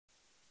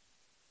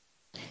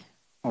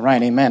All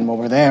right, amen. Well,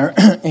 we're there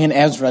in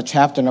Ezra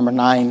chapter number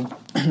 9,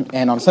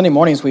 and on Sunday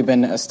mornings we've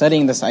been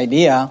studying this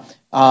idea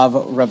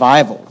of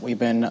revival. We've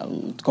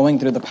been going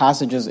through the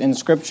passages in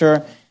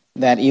Scripture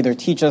that either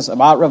teach us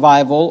about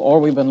revival, or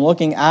we've been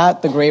looking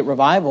at the great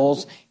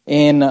revivals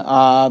in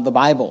the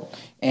Bible.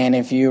 And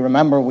if you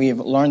remember, we've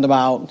learned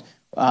about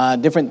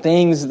different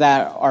things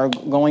that are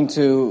going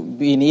to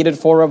be needed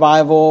for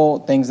revival,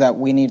 things that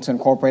we need to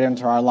incorporate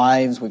into our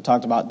lives. We've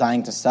talked about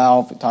dying to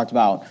self. We've talked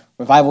about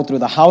revival through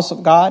the house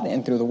of God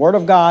and through the Word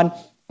of God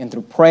and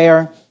through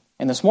prayer.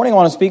 And this morning I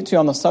want to speak to you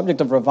on the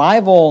subject of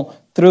revival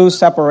through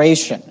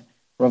separation.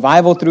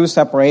 Revival through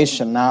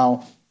separation.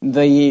 Now,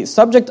 the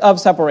subject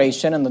of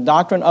separation and the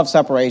doctrine of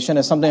separation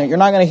is something that you're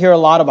not going to hear a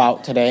lot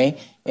about today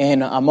in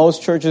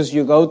most churches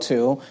you go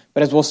to.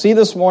 But as we'll see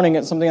this morning,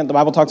 it's something that the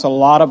Bible talks a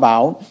lot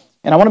about.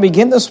 And I want to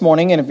begin this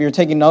morning, and if you're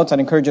taking notes, I'd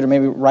encourage you to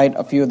maybe write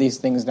a few of these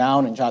things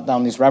down and jot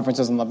down these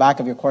references on the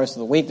back of your course of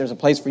the week. There's a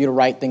place for you to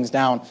write things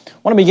down. I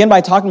want to begin by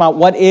talking about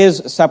what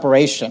is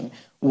separation,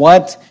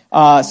 what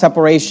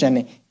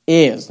separation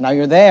is. Now,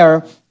 you're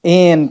there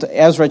in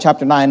Ezra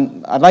chapter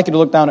 9. I'd like you to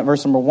look down at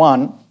verse number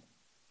 1.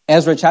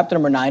 Ezra chapter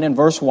number 9 and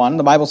verse 1,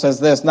 the Bible says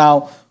this,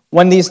 "Now,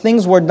 when these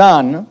things were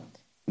done,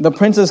 the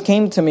princes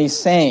came to me,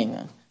 saying,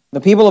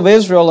 the people of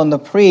Israel and the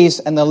priests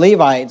and the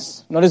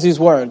Levites," notice these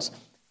words,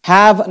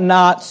 "have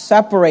not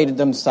separated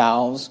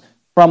themselves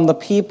from the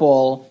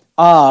people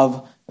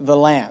of the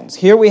lands."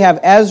 Here we have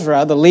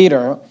Ezra, the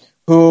leader,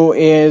 who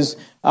is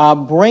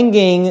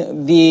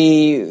bringing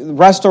the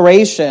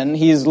restoration.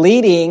 He's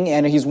leading,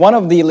 and he's one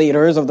of the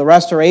leaders of the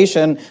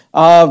restoration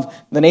of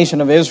the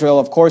nation of Israel.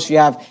 Of course, you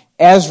have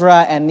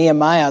Ezra and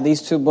Nehemiah.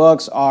 These two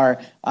books are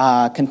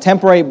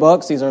contemporary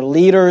books. These are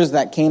leaders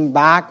that came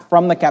back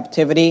from the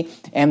captivity,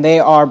 and they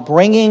are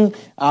bringing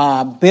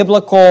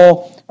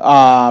biblical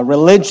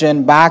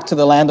religion back to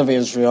the land of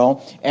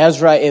Israel.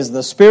 Ezra is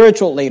the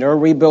spiritual leader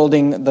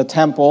rebuilding the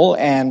temple,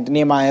 and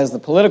Nehemiah is the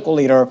political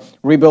leader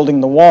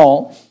rebuilding the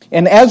wall.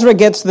 And Ezra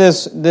gets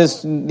this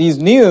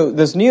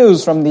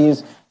news from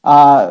these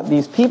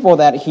people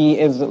that he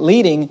is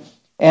leading.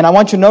 And I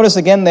want you to notice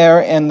again there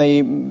in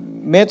the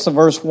midst of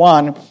verse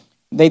 1,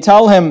 they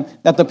tell him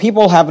that the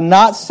people have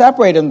not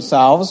separated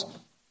themselves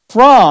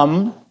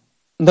from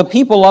the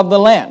people of the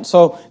land.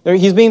 So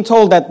he's being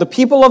told that the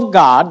people of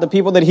God, the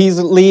people that he's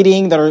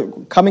leading, that are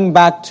coming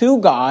back to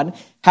God,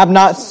 have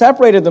not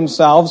separated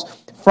themselves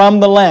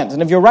from the land.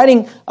 And if you're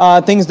writing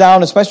things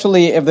down,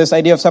 especially if this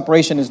idea of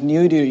separation is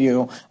new to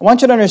you, I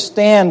want you to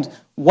understand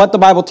what the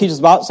Bible teaches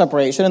about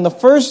separation. And the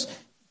first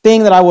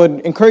thing that I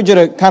would encourage you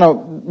to kind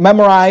of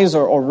memorize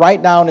or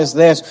write down is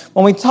this.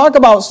 When we talk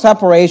about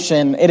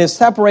separation, it is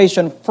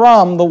separation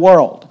from the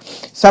world.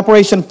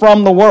 Separation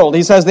from the world.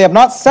 He says they have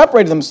not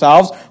separated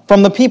themselves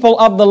from the people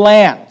of the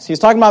lands. He's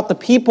talking about the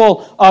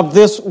people of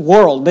this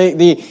world,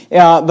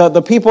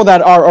 the people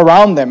that are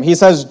around them. He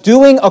says,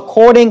 doing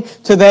according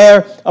to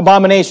their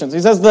abominations. He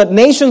says the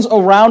nations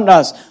around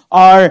us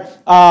are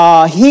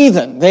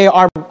heathen. They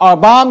are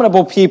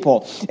abominable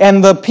people.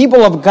 And the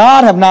people of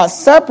God have not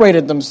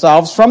separated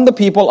themselves from the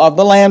people of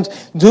the land,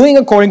 doing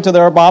according to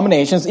their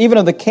abominations, even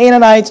of the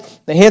Canaanites,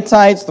 the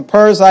Hittites, the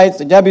Perizzites,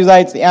 the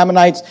Jebusites, the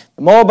Ammonites,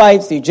 the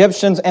Moabites, the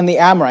Egyptians, and the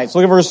Amorites.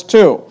 Look at verse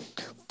 2.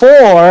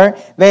 "For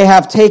they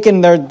have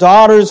taken their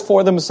daughters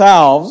for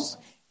themselves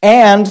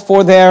and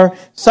for their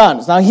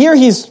sons." Now here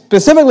he's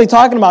specifically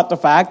talking about the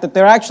fact that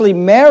they're actually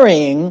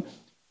marrying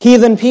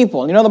heathen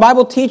people. You know, the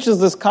Bible teaches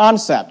this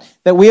concept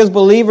that we as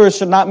believers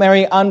should not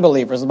marry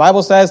unbelievers. The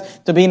Bible says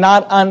to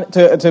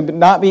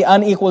not be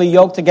unequally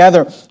yoked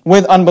together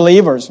with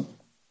unbelievers.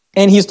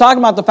 And he's talking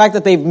about the fact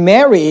that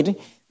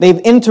they've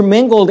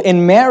intermingled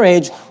in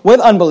marriage with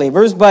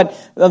unbelievers, but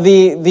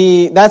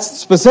that's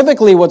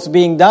specifically what's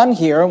being done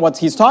here and what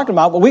he's talking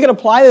about. But we can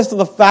apply this to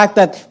the fact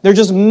that they're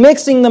just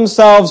mixing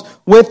themselves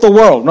with the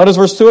world. Notice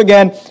verse 2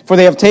 again, "For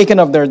they have taken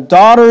of their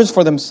daughters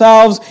for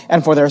themselves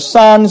and for their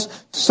sons,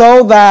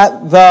 so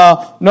that the,"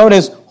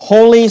 notice,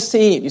 "holy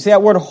seed." You see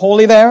that word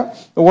holy there?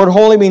 The word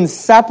holy means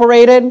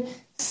separated,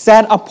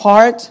 set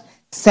apart,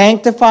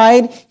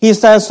 sanctified. He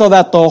says, so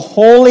that the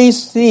holy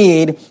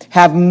seed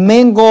have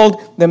mingled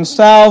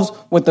themselves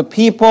with the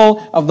people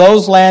of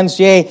those lands.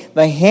 Yea,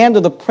 the hand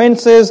of the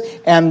princes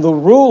and the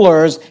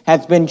rulers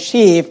has been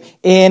chief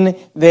in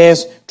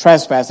this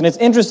trespass. And it's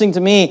interesting to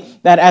me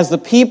that as the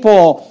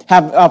people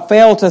have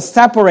failed to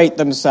separate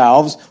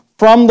themselves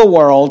from the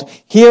world,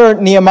 here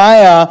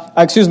Ezra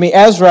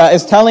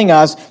is telling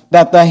us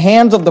that the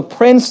hands of the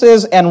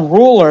princes and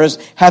rulers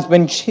has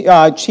been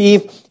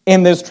chief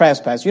in this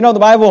trespass. You know, the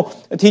Bible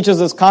teaches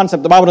this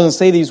concept. The Bible doesn't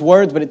say these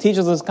words, but it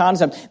teaches this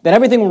concept that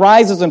everything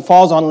rises and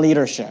falls on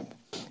leadership.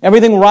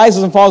 Everything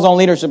rises and falls on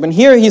leadership. And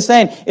here he's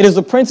saying it is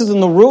the princes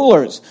and the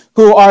rulers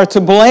who are to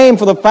blame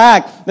for the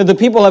fact that the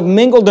people have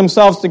mingled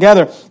themselves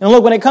together. And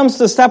look, when it comes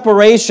to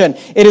separation,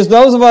 it is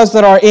those of us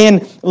that are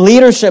in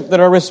leadership that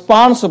are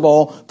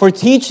responsible for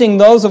teaching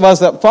those of us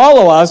that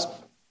follow us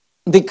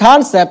the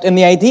concept and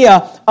the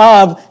idea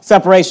of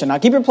separation. Now,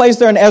 keep your place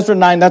there in Ezra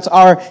 9. That's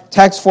our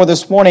text for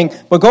this morning.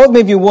 But go with me,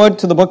 if you would,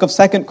 to the book of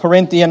 2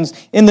 Corinthians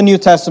in the New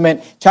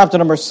Testament, chapter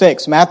number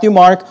 6. Matthew,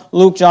 Mark,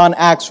 Luke, John,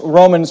 Acts,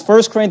 Romans,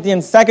 1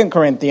 Corinthians, 2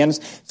 Corinthians,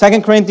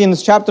 2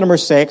 Corinthians, chapter number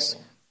 6.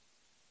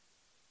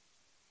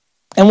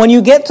 And when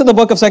you get to the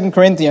book of 2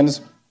 Corinthians,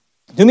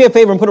 do me a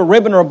favor and put a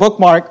ribbon or a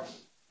bookmark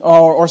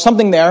or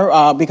something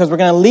there, because we're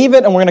going to leave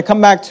it and we're going to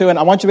come back to it. And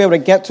I want you to be able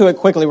to get to it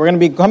quickly. We're going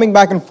to be coming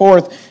back and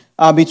forth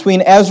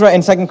between Ezra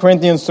and 2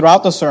 Corinthians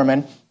throughout the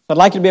sermon. So I'd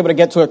like you to be able to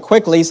get to it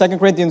quickly. 2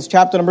 Corinthians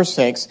chapter number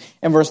 6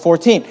 and verse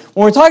 14.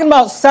 When we're talking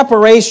about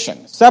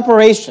separation,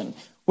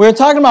 we're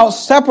talking about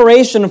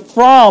separation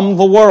from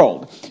the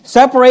world.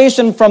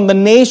 Separation from the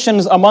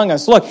nations among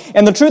us. Look,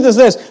 and the truth is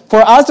this, for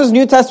us as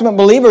New Testament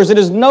believers, it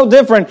is no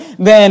different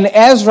than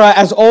Ezra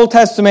as Old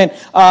Testament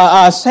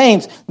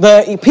saints.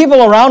 The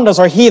people around us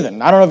are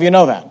heathen. I don't know if you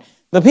know that.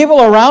 The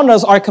people around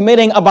us are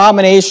committing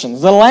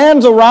abominations. The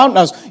lands around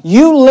us,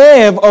 you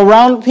live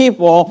around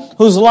people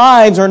whose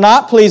lives are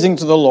not pleasing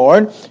to the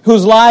Lord,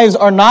 whose lives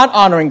are not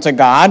honoring to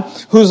God,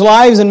 whose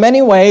lives in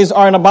many ways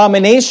are an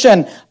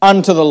abomination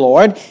unto the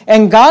Lord.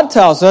 And God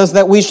tells us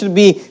that we should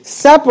be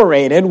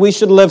separated, we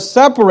should live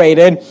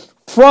separated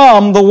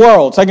from the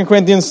world. 2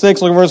 Corinthians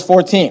 6, look at verse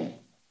 14.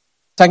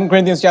 2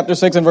 Corinthians chapter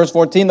 6 and verse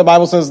 14, the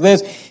Bible says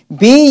this,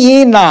 "Be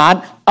ye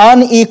not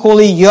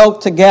unequally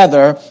yoked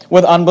together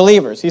with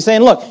unbelievers." He's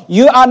saying, look,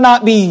 you ought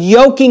not be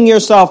yoking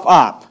yourself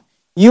up.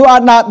 You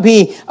ought not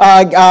be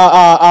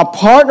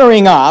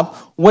partnering up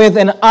with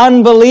an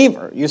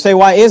unbeliever. You say,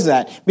 why is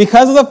that?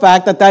 Because of the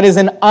fact that that is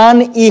an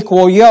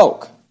unequal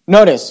yoke.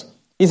 Notice,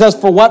 he says,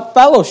 "For what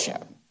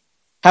fellowship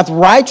hath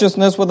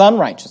righteousness with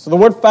unrighteousness?" So the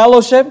word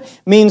fellowship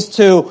means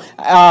to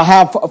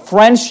have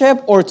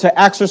friendship, or to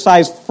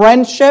exercise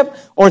friendship,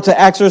 or to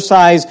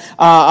exercise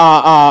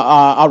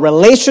a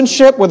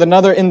relationship with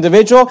another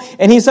individual.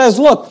 And he says,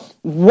 look,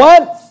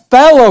 what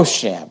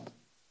fellowship,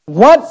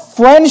 what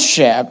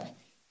friendship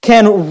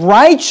can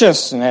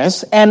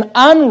righteousness and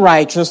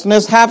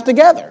unrighteousness have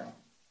together?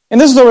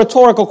 And this is a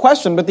rhetorical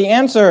question, but the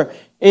answer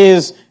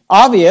is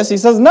obvious. He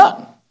says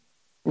none.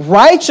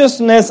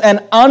 Righteousness and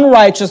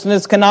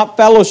unrighteousness cannot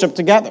fellowship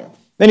together.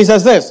 Then he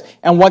says this,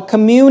 "And what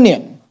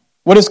communion?"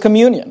 What is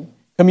communion?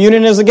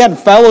 Communion is, again,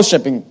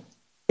 fellowshipping,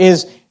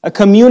 is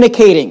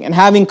communicating and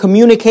having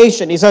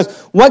communication. He says,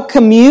 "What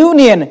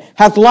communion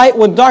hath light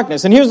with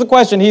darkness?" And here's the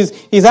question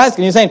he's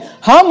asking. He's saying,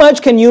 how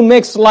much can you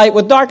mix light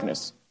with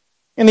darkness?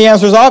 And the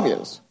answer is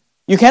obvious.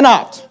 You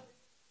cannot.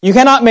 You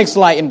cannot mix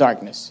light and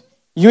darkness.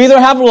 You either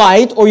have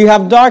light or you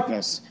have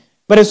darkness.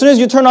 But as soon as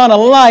you turn on a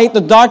light,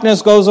 the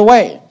darkness goes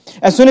away.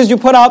 As soon as you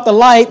put out the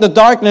light, the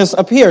darkness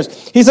appears.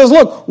 He says,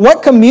 look,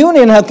 what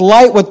communion hath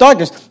light with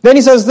darkness? Then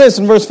he says this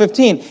in verse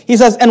 15. He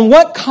says, "And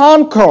what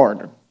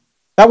concord,"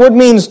 that word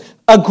means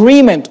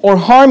agreement or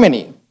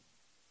harmony,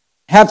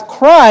 "hath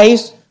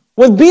Christ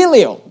with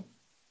Belial?"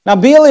 Now,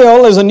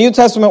 Belial is a New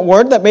Testament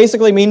word that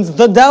basically means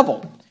the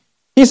devil.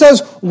 He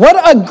says,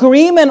 what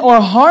agreement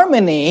or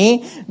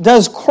harmony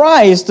does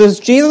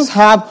Jesus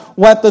have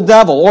with the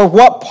devil? Or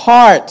what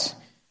part?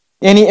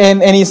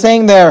 And he's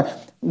saying there,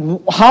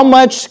 how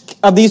much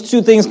of these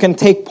two things can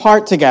take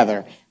part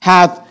together?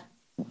 Hath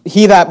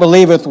he that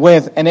believeth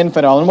with an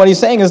infidel. And what he's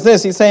saying is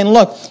this. He's saying,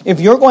 look,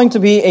 if you're going to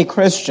be a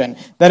Christian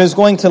that is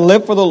going to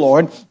live for the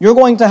Lord, you're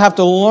going to have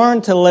to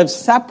learn to live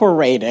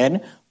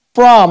separated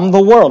from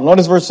the world.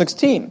 Notice verse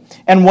 16.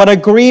 "And what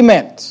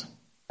agreement?"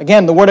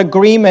 Again, the word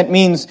agreement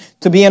means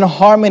to be in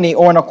harmony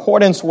or in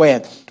accordance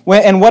with.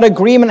 "And what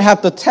agreement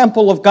hath the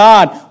temple of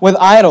God with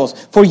idols?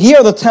 For ye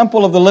are the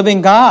temple of the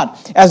living God.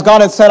 As God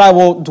hath said, I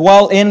will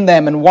dwell in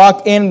them and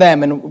walk in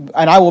them, and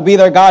I will be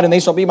their God, and they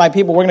shall be my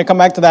people." We're going to come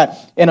back to that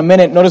in a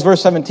minute. Notice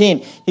verse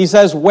 17. He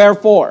says,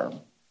 "Wherefore?"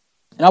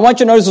 And I want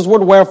you to notice this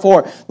word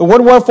wherefore. The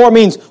word wherefore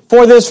means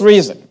for this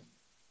reason.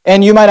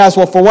 And you might ask,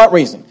 well, for what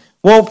reason?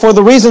 Well, for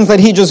the reasons that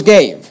he just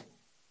gave.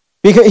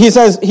 Because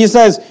he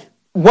says,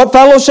 "What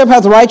fellowship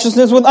hath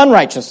righteousness with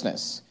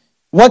unrighteousness?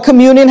 What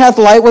communion hath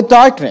light with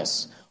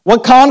darkness?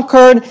 What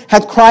concord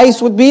hath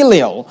Christ with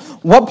Belial?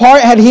 What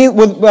part had he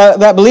with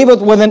that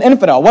believeth with an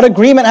infidel? What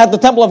agreement hath the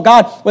temple of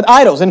God with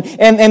idols?" And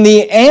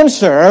the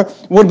answer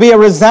would be a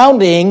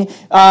resounding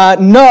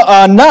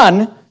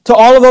none to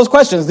all of those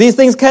questions. These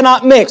things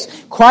cannot mix.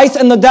 Christ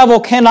and the devil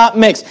cannot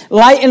mix.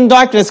 Light and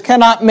darkness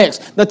cannot mix.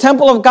 The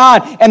temple of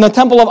God and the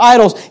temple of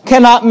idols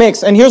cannot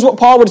mix. And here's what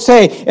Paul would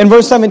say in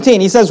verse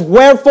 17. He says,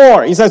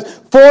 "Wherefore?" He says,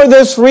 "For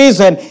this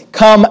reason,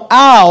 come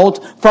out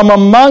from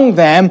among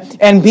them,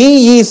 and be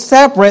ye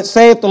separate,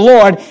 saith the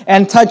Lord,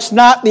 and touch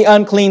not the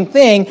unclean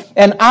thing,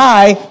 and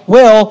I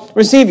will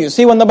receive you."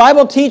 See, when the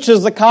Bible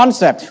teaches the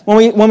concept,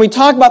 when we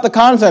talk about the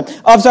concept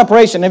of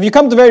separation, if you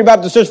come to Very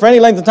Baptist Church for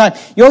any length of time,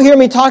 you'll hear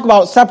me talk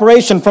about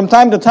separation from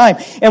time to time.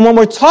 And when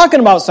we're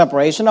talking about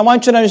separation, I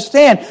want you to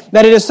understand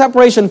that it is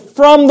separation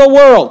from the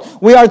world.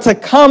 We are to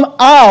come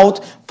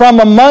out from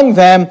among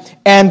them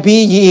and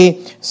be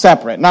ye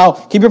separate. Now,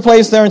 keep your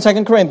place there in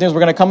 2 Corinthians.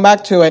 We're going to come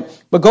back to it.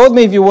 But go with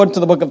me, if you would,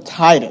 to the book of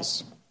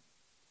Titus.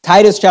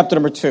 Titus chapter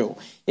number 2.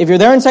 If you're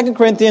there in 2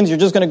 Corinthians, you're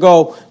just going to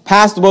go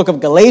past the book of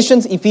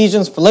Galatians,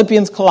 Ephesians,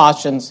 Philippians,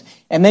 Colossians,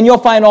 and then you'll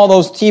find all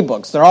those T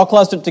books. They're all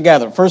clustered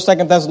together. 1st,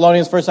 2nd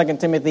Thessalonians, 1st, 2nd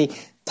Timothy,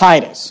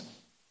 Titus.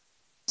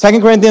 2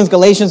 Corinthians,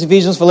 Galatians,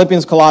 Ephesians,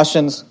 Philippians,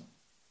 Colossians.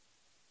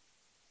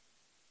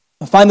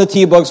 Find the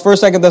T books,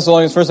 1st, 2nd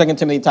Thessalonians, 1st, 2nd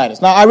Timothy,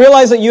 Titus. Now, I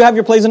realize that you have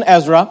your place in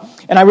Ezra,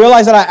 and I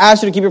realize that I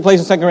asked you to keep your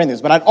place in 2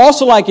 Corinthians, but I'd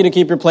also like you to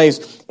keep your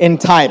place in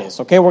Titus,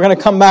 okay? We're going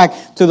to come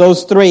back to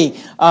those three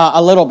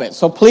a little bit.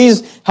 So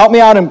please help me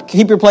out and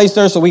keep your place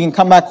there so we can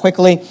come back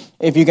quickly,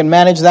 if you can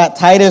manage that.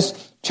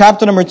 Titus,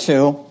 chapter number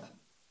 2,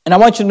 and I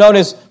want you to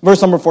notice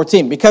verse number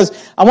 14, because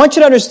I want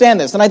you to understand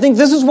this, and I think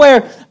this is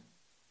where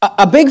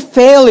a big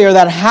failure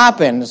that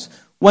happens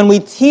when we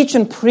teach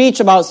and preach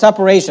about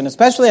separation,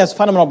 especially as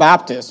fundamental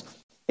Baptists,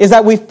 is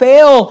that we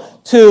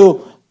fail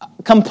to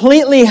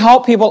completely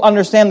help people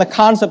understand the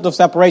concept of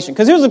separation.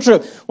 Because here's the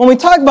truth. When we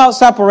talk about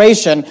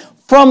separation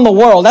from the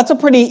world, that's a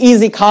pretty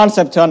easy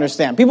concept to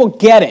understand. People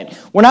get it.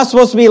 We're not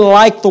supposed to be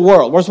like the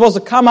world. We're supposed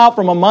to come out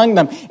from among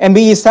them and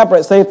be ye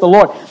separate, saith the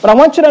Lord. But I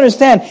want you to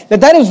understand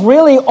that that is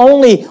really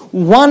only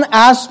one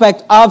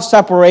aspect of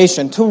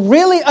separation. To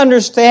really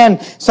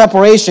understand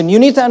separation, you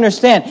need to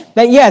understand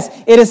that yes,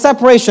 it is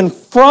separation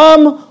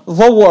from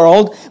the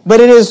world,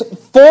 but it is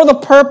for the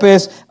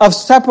purpose of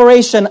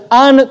separation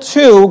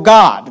unto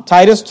God.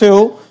 Titus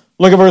 2,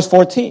 look at verse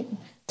 14.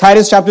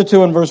 Titus chapter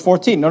 2 and verse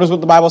 14. Notice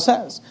what the Bible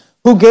says.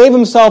 Who gave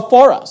himself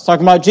for us,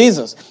 talking about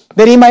Jesus,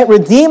 that he might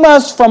redeem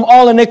us from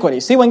all iniquity.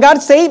 See, when God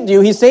saved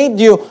you, he saved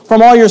you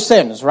from all your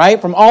sins,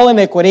 right? From all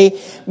iniquity.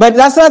 But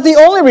that's not the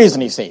only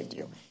reason he saved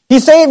you. He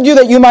saved you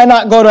that you might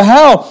not go to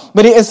hell.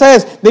 But it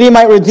says that he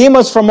might redeem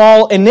us from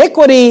all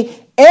iniquity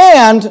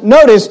and,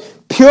 notice,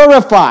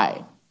 purify.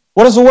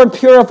 What does the word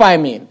purify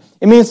mean?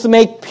 It means to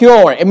make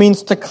pure. It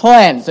means to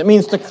cleanse. It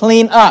means to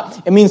clean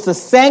up. It means to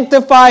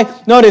sanctify.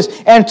 Notice,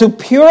 and to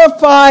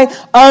purify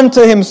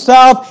unto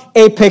himself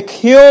a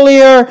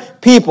peculiar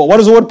people. What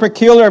does the word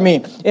peculiar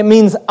mean? It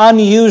means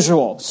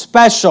unusual,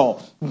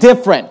 special,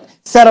 different,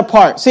 set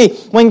apart. See,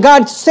 when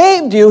God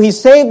saved you, he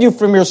saved you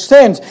from your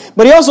sins,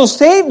 but he also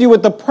saved you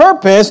with the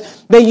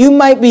purpose that you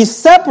might be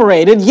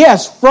separated,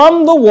 yes,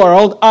 from the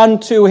world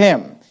unto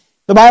him.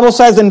 The Bible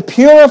says, and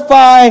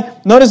purify,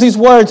 notice these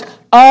words,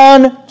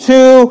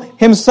 unto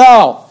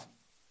himself,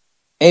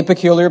 a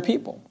peculiar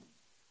people.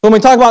 When we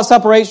talk about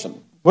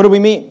separation, what do we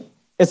mean?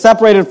 It's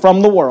separated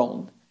from the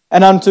world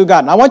and unto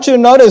God. Now I want you to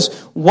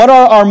notice what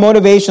are our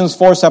motivations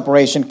for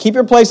separation. Keep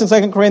your place in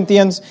 2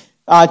 Corinthians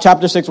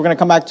chapter 6. We're going to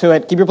come back to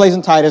it. Keep your place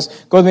in Titus.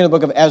 Go with me to the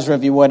book of Ezra,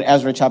 if you would.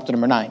 Ezra chapter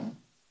number 9.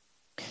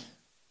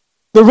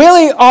 There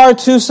really are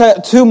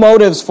two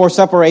motives for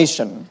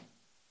separation.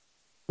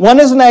 One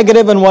is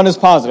negative and one is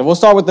positive. We'll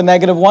start with the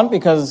negative one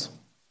because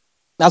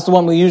that's the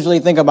one we usually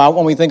think about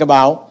when we think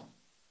about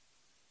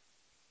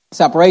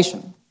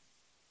separation.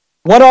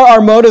 What are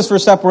our motives for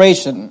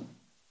separation?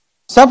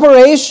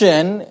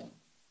 Separation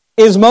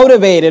is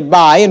motivated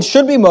by and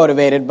should be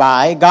motivated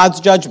by God's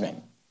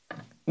judgment.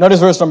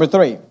 Notice verse number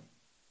 3.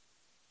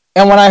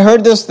 And when I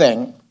heard this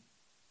thing,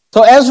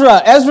 so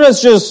Ezra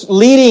is just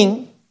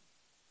leading,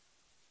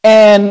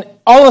 and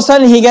all of a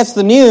sudden he gets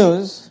the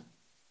news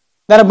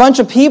that a bunch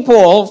of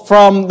people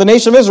from the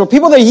nation of Israel,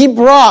 people that he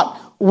brought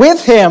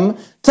with him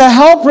to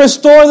help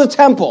restore the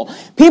temple.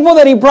 People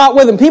that he brought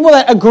with him, people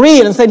that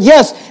agreed and said,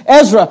 yes,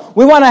 Ezra,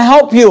 we want to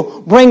help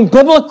you bring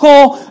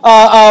biblical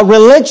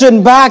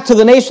religion back to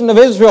the nation of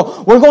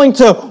Israel. We're going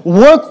to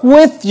work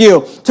with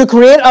you to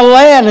create a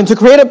land and to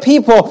create a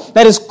people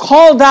that is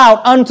called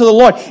out unto the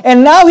Lord.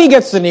 And now he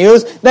gets the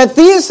news that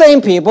these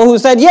same people who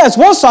said, yes,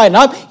 we'll sign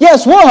up,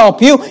 yes, we'll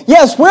help you,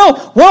 yes,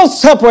 we'll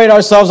separate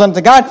ourselves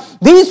unto God.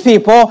 These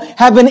people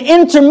have been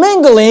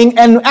intermingling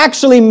and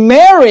actually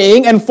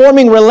marrying and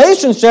forming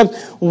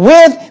relationships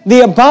with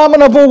the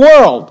abominable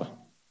world.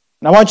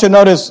 And I want you to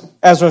notice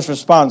Ezra's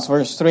response,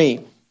 verse 3.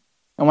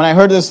 And when I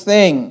heard this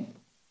thing,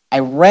 I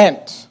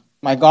rent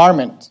my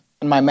garment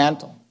and my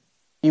mantle.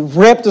 He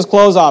ripped his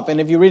clothes off.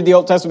 And if you read the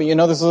Old Testament, you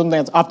know this is something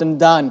that's often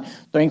done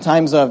during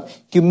times of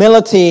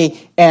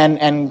humility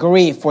and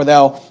grief, where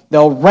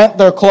they'll rent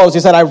their clothes. He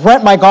said, I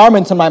rent my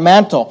garment and my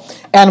mantle,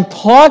 and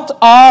plucked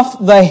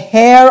off the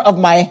hair of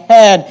my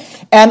head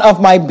and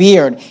of my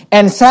beard,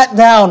 and sat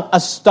down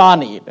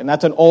astonished. And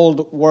that's an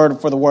old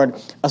word for the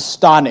word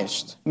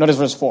astonished. Notice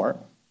verse 4.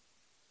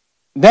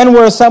 Then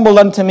were assembled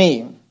unto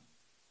me.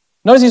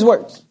 Notice these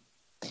words.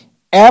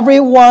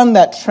 Everyone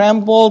that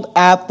trembled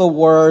at the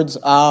words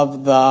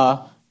of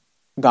the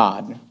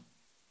God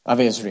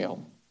of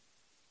Israel.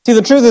 See,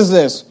 the truth is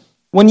this.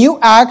 When you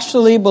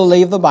actually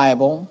believe the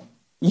Bible,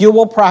 you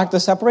will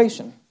practice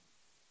separation.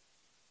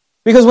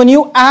 Because when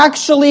you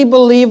actually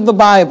believe the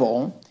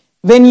Bible,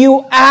 then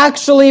you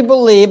actually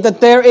believe that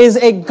there is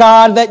a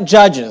God that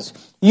judges.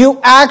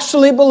 You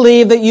actually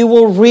believe that you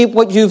will reap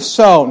what you've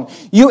sown.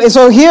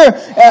 So here,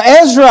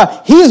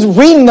 Ezra, he's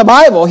reading the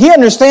Bible. He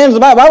understands the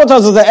Bible. The Bible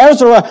tells us that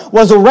Ezra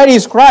was a ready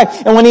scribe.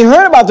 And when he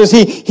heard about this,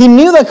 he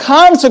knew the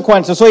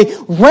consequences. So he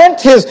rent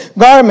his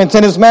garments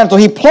and his mantle.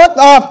 He plucked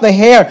off the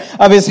hair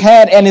of his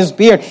head and his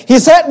beard. He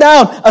sat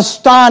down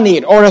astonished.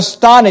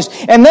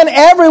 And then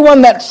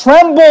everyone that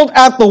trembled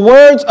at the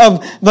words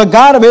of the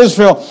God of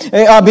Israel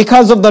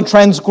because of the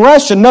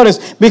transgression.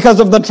 Notice, because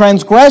of the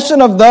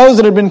transgression of those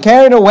that had been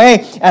carried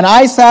away. And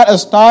I sat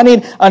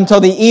astonished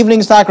until the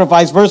evening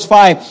sacrifice. Verse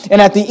 5.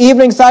 And at the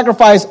evening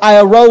sacrifice I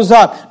arose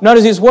up.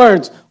 Notice these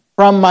words.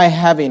 From my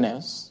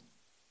heaviness.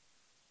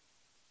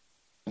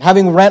 And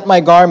having rent my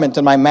garment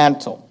and my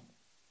mantle,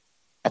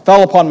 I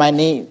fell upon my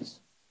knees.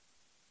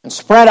 And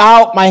spread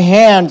out my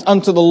hands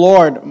unto the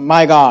Lord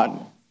my God.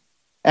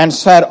 And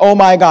said, oh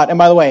my God. And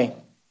by the way,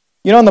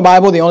 you know in the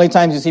Bible, the only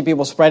times you see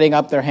people spreading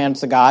up their hands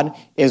to God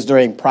is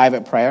during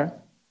private prayer.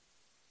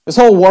 This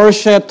whole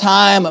worship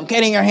time of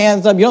getting your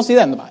hands up, you don't see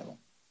that in the Bible.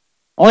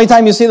 Only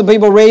time you see the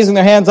people raising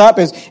their hands up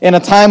is in a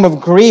time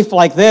of grief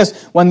like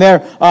this, when they're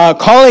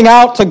calling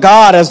out to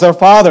God as their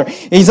Father.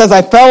 He says,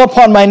 I fell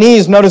upon my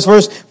knees, notice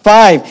verse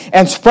 5,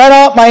 and spread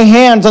out my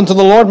hands unto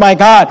the Lord my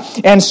God,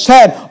 and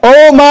said,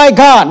 oh my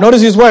God.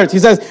 Notice these words. He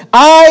says,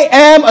 I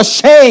am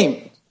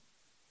ashamed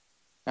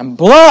and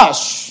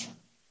blush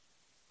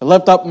to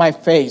lift up my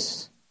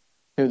face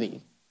to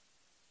thee.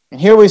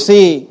 And here we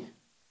see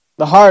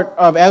the heart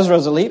of Ezra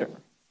as a leader.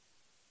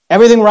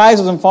 Everything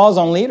rises and falls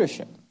on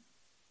leadership.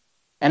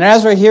 And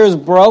Ezra here is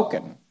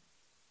broken.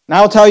 And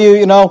I'll tell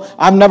you,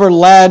 I've never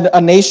led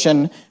a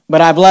nation, but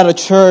I've led a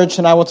church,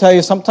 and I will tell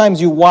you, sometimes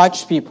you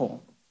watch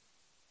people.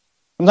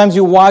 Sometimes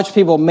you watch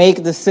people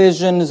make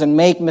decisions and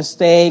make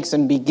mistakes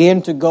and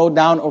begin to go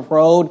down a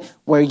road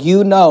where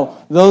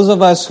those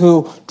of us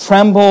who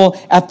tremble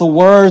at the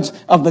words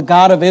of the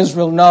God of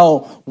Israel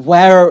know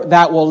where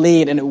that will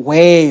lead, and it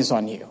weighs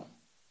on you.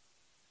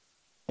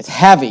 It's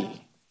heavy.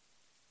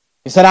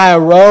 He said, I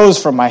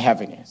arose from my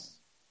heaviness.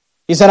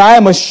 He said, I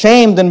am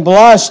ashamed and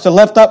blush to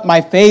lift up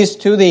my face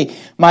to thee,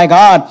 my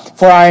God,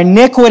 for our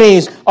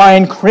iniquities are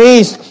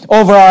increased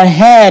over our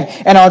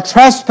head, and our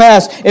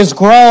trespass is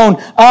grown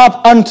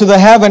up unto the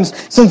heavens.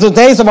 Since the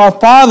days of our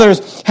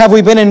fathers have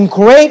we been in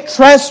great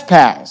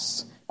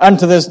trespass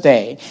unto this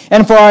day.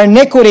 And for our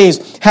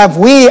iniquities have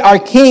we, our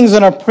kings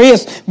and our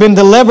priests, been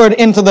delivered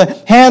into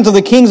the hands of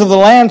the kings of the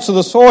lands, to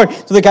the sword,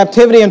 to the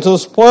captivity, and to the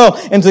spoil,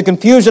 and to the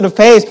confusion of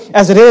face,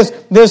 as it is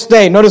this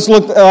day. Notice,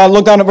 look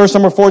down at verse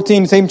number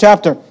 14, same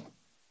chapter.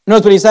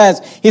 Notice what he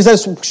says. He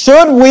says,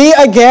 should we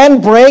again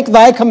break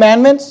thy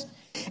commandments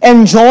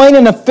and join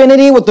in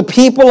affinity with the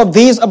people of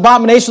these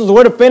abominations? The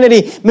word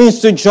affinity means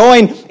to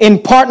join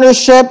in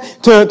partnership,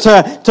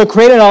 to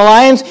create an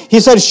alliance. He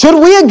said, should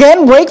we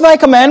again break thy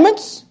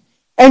commandments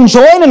and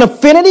join in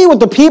affinity with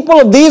the people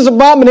of these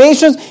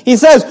abominations? He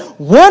says,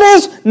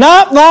 wouldest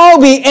not thou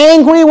be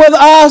angry with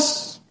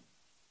us?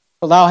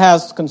 For thou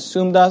hast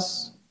consumed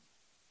us,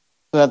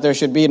 so that there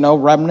should be no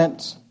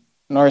remnant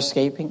nor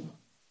escaping.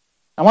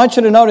 I want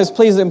you to notice,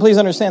 please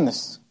understand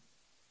this.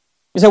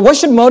 He said, what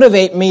should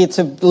motivate me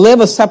to live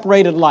a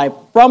separated life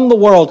from the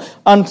world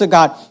unto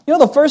God?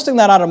 The first thing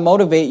that ought to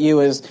motivate you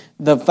is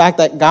the fact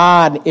that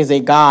God is a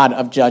God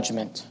of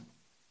judgment.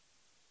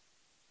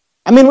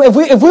 I mean, if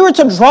we were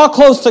to draw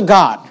close to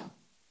God,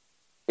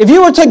 if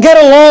you were to get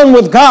alone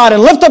with God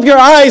and lift up your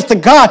eyes to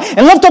God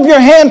and lift up your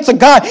hands to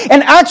God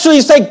and actually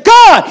say,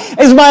 God,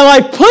 is my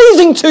life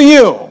pleasing to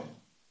you?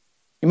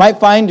 You might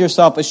find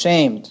yourself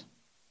ashamed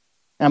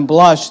and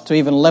blush to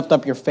even lift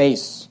up your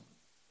face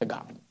to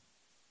God.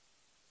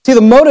 See,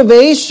 the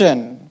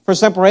motivation for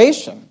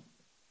separation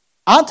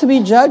ought to be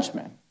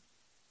judgment.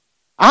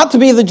 Ought to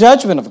be the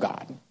judgment of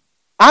God.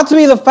 Ought to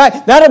be the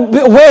fact that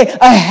weigh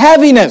a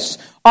heaviness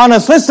on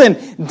us.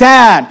 Listen,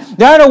 Dad,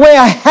 there ought to weigh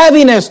a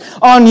heaviness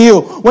on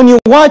you when you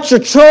watch your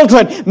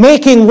children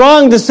making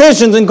wrong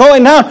decisions and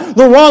going down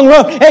the wrong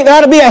road. Hey, there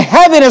ought to be a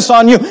heaviness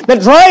on you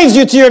that drives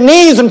you to your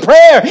knees in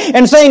prayer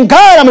and saying,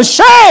 God, I'm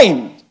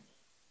ashamed.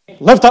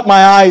 Lift up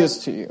my eyes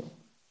to you.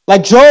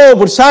 Like Job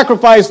would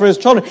sacrifice for his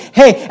children.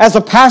 Hey, as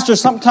a pastor,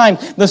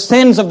 sometimes the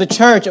sins of the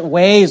church, it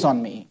weighs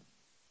on me.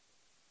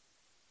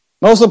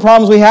 Most of the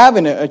problems we have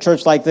in a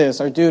church like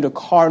this are due to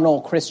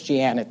carnal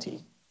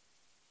Christianity.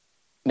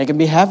 And it can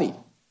be heavy.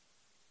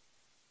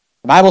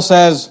 The Bible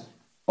says,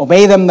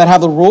 obey them that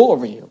have the rule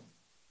over you,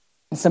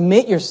 and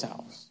submit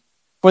yourselves,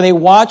 for they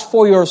watch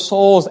for your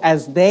souls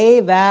as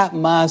they that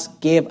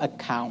must give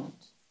account.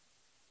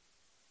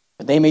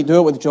 That they may do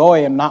it with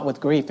joy and not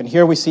with grief. And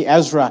here we see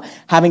Ezra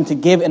having to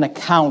give an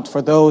account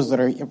for those that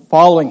are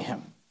following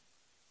him.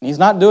 And he's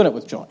not doing it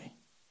with joy.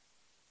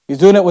 He's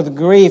doing it with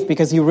grief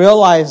because he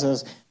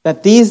realizes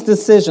that these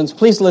decisions,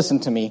 please listen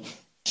to me,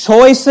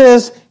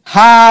 choices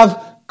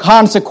have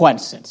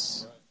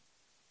consequences.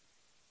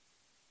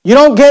 You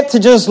don't get to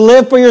just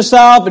live for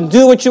yourself and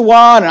do what you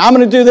want, and I'm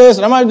going to do this,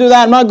 and I'm going to do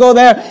that, and I'm going to go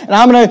there, and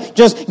I'm going to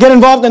just get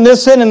involved in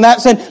this sin and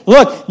that sin.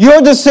 Look, your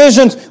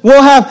decisions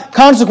will have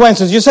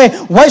consequences. You say,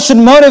 what should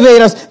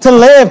motivate us to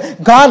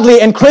live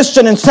godly and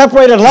Christian and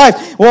separated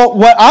life? Well,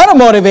 what ought to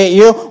motivate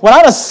you, what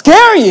ought to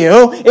scare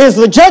you, is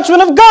the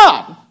judgment of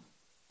God.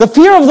 The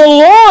fear of the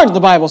Lord, the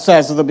Bible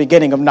says, is the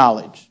beginning of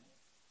knowledge.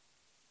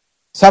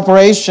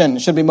 Separation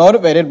should be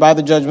motivated by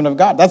the judgment of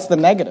God. That's the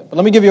negative. But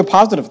let me give you a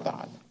positive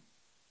thought.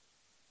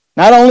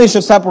 Not only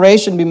should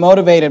separation be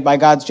motivated by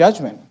God's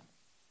judgment,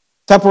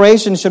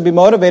 separation should be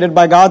motivated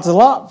by God's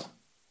love.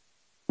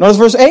 Notice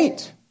verse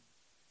 8.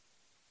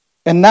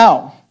 And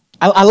now,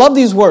 I love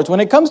these words.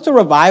 When it comes to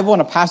revival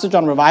and a passage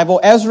on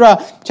revival,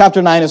 Ezra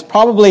chapter 9 is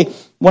probably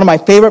one of my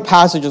favorite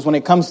passages when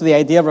it comes to the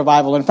idea of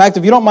revival. In fact,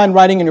 if you don't mind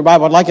writing in your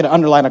Bible, I'd like you to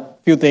underline a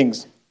few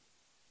things.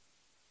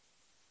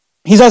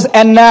 He says,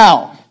 and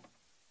now.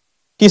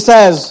 He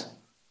says,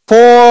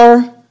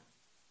 I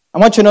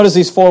want you to notice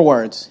these 4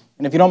 words.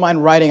 And if you don't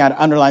mind writing, I'd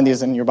underline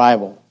these in your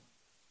Bible.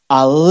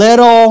 A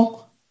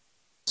little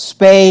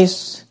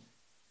space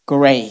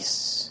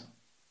grace.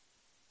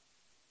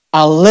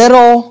 A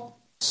little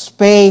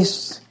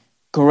space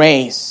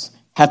grace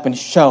hath been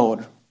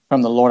showed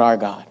from the Lord our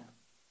God.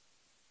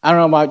 I don't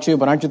know about you,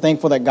 but aren't you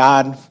thankful that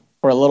God,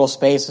 for a little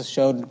space, has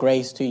showed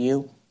grace to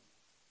you?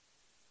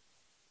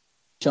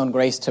 Shown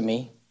grace to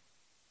me.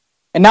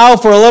 And now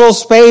for a little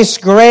space,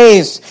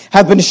 grace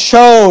hath been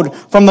showed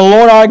from the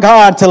Lord our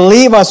God to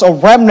leave us a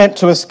remnant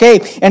to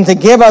escape and to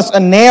give us a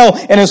nail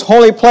in his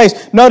holy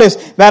place. Notice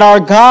that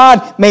our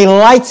God may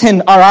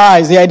lighten our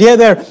eyes. The idea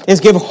there is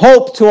give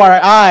hope to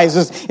our eyes,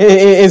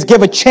 is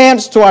give a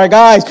chance to our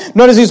eyes.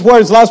 Notice these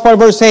words, last part of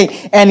verse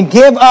 8. And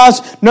give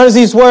us, notice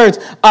these words,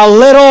 a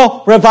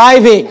little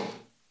reviving.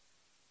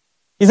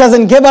 He says,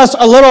 and give us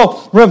a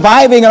little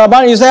reviving in our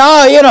body. You say,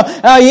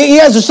 you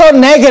guys are so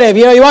negative.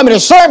 You want me to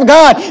serve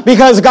God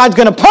because God's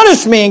going to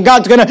punish me and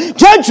God's going to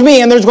judge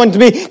me and there's going to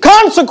be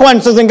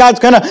consequences and God's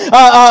going to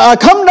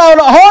come down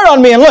hard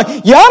on me. And look,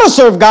 you ought to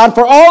serve God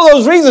for all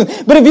those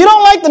reasons. But if you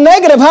don't like the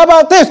negative, how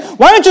about this?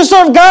 Why don't you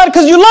serve God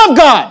because you love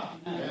God?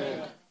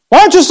 Why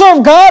don't you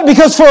serve God?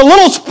 Because for a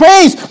little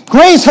space,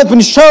 grace has been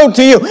showed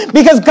to you.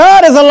 Because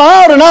God has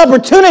allowed an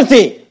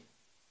opportunity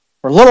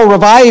for a little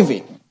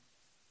reviving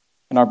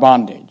in our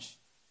bondage.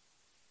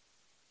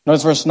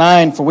 Notice verse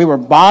 9, for we were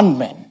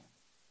bondmen,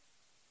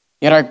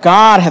 yet our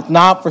God hath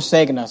not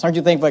forsaken us. Aren't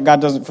you thankful that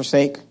God doesn't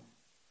forsake?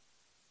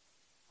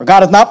 For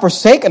God hath not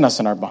forsaken us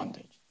in our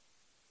bondage.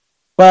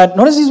 But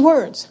notice these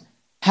words,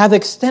 hath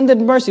extended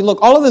mercy. Look,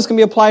 all of this can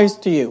be applied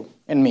to you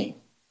and me.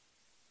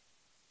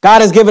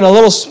 God has given a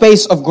little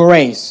space of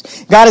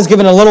grace. God has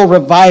given a little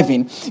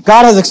reviving.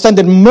 God has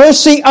extended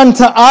mercy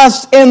unto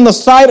us in the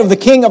sight of the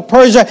king of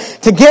Persia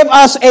to give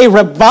us a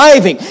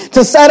reviving,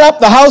 to set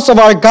up the house of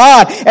our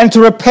God and to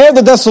repair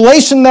the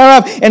desolation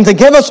thereof and to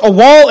give us a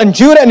wall in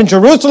Judah and in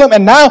Jerusalem.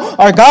 And now,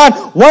 our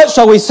God, what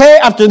shall we say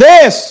after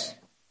this?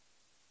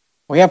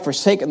 We have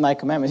forsaken thy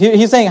commandments.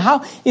 He's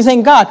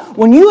saying, God,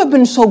 when you have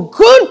been so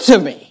good to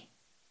me,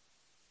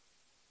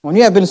 when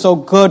you have been so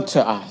good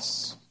to us,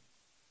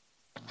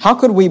 how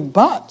could we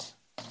but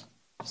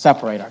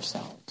separate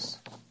ourselves?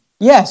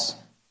 Yes,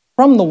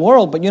 from the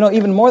world, but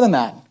even more than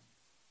that,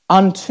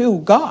 unto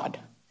God.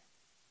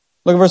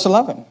 Look at verse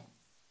 11.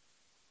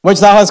 Which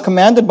thou hast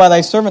commanded by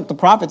thy servant the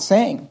prophet,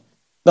 saying,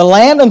 the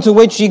land unto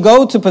which ye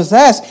go to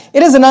possess,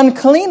 it is an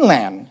unclean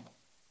land.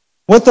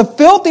 With the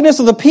filthiness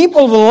of the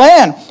people of the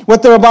land,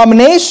 with their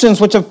abominations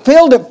which have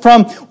filled it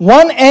from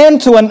one end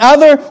to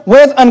another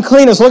with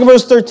uncleanness. Look at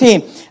verse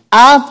 13.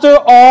 After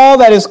all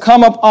that is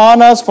come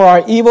upon us for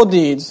our evil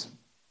deeds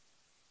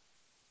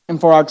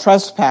and for our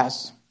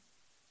trespass,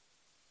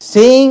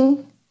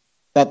 seeing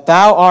that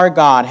thou, our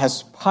God,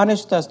 hast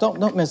punished us,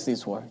 don't miss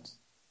these words,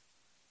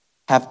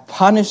 have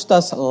punished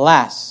us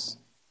less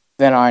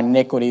than our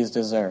iniquities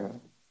deserve.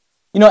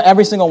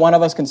 Every single one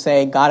of us can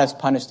say, God has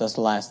punished us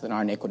less than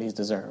our iniquities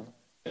deserve.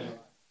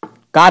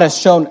 God has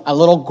shown a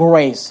little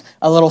grace,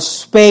 a little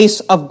space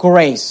of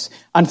grace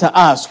unto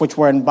us which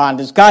were in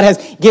bondage. God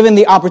has given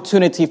the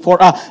opportunity for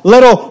a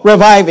little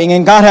reviving,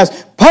 and God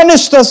has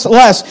punished us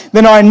less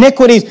than our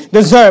iniquities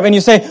deserve. And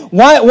you say,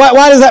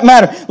 why does that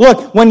matter?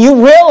 Look, when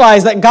you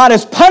realize that God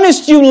has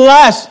punished you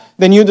less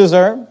than you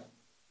deserve,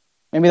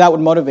 maybe that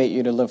would motivate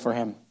you to live for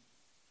him.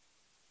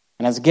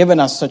 And has given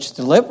us such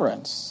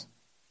deliverance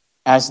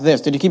as this.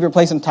 Did you keep your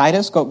place in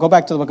Titus? Go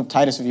back to the book of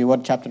Titus if you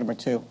would, chapter number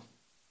 2.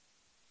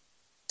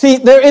 See,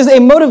 there is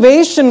a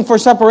motivation for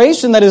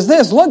separation that is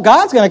this. Look,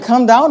 God's going to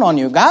come down on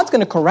you. God's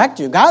going to correct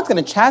you. God's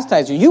going to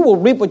chastise you. You will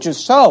reap what you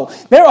sow.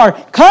 There are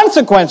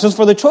consequences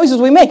for the choices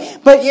we make.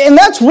 And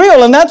that's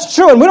real and that's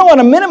true. And we don't want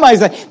to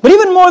minimize that. But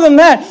even more than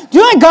that, do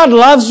you know that God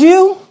loves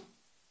you?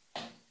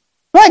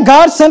 Right?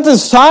 God sent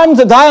his son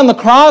to die on the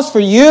cross for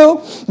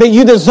you, that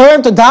you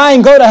deserve to die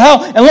and go to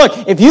hell. And look,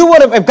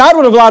 if God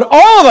would have allowed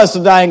all of us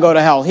to die and go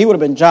to hell, he would have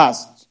been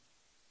just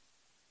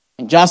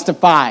and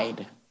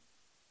justified.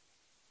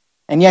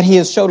 And yet he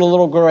has showed a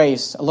little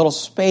grace, a little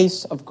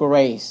space of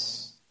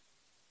grace.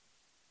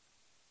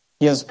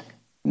 He has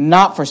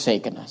not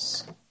forsaken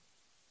us.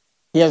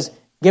 He has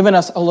given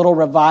us a little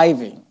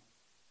reviving.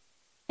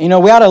 We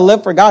ought to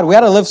live for God. We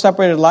ought to live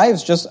separated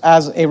lives just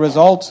as a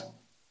result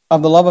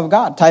of the love of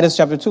God. Titus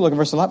chapter 2, look at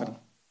verse 11.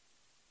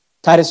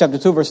 Titus chapter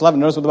 2, verse 11.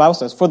 Notice what the Bible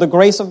says. For the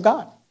grace of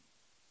God.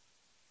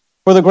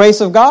 For the grace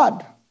of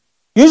God.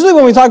 Usually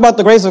when we talk about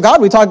the grace of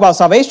God, we talk about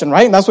salvation,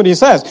 right? And that's what he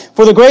says.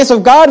 For the grace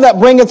of God that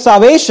bringeth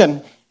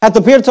salvation hath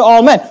appeared to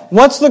all men.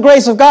 What's the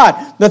grace of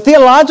God? The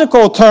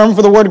theological term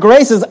for the word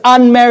grace is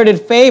unmerited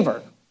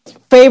favor.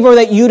 Favor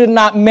that you did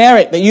not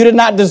merit, that you did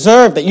not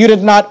deserve, that you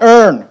did not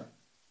earn.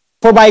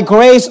 For by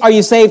grace are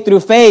you saved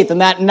through faith,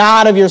 and that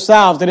not of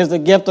yourselves. It is the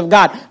gift of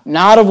God,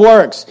 not of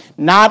works,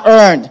 not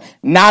earned,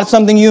 not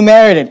something you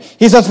merited.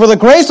 He says, for the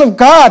grace of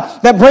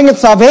God that bringeth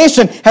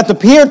salvation hath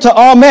appeared to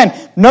all men.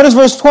 Notice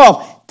verse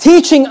 12,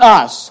 teaching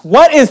us.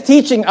 What is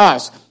teaching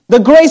us? The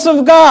grace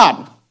of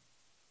God.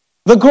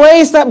 The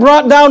grace that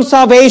brought down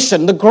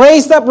salvation, the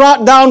grace that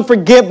brought down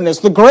forgiveness,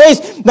 the grace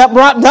that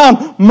brought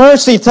down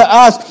mercy to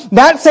us,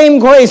 that same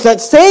grace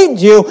that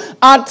saved you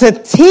ought to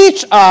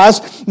teach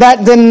us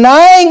that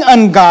denying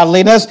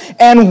ungodliness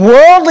and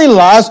worldly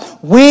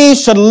lust, we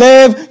should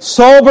live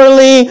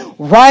soberly,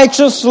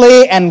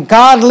 righteously, and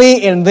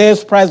godly in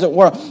this present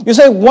world. You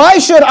say, why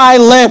should I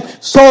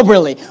live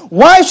soberly?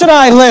 Why should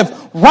I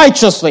live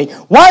righteously?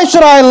 Why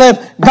should I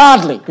live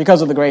godly?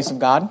 Because of the grace of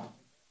God.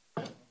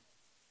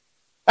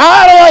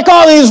 I don't like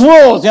all these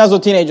rules. That's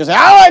what teenagers say.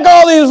 I don't like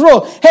all these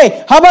rules.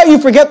 Hey, how about you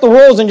forget the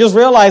rules and just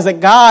realize that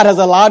God has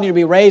allowed you to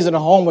be raised in a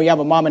home where you have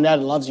a mom and dad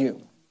that loves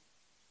you.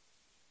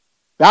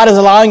 God is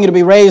allowing you to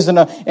be raised in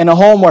a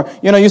home where,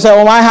 you say,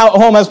 well, my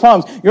home has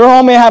problems. Your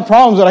home may have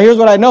problems, but here's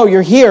what I know.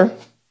 You're here.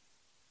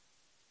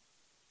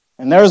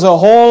 And there's a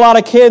whole lot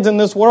of kids in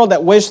this world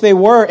that wish they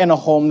were in a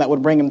home that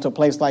would bring them to a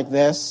place like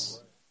this.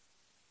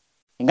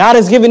 And God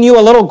has given you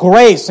a little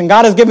grace, and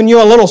God has given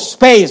you a little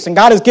space, and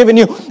God has given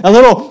you a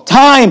little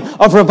time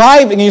of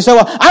reviving. And you say,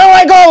 well, I don't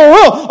like all the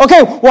rules.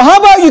 Okay, well, how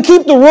about you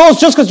keep the rules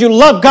just because you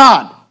love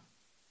God?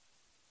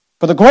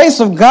 For the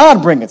grace of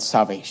God bringeth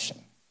salvation.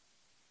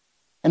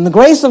 And the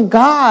grace of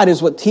God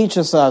is what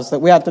teaches us that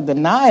we have to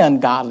deny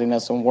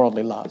ungodliness and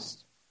worldly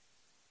lust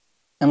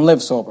and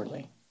live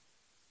soberly.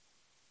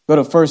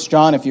 Go to 1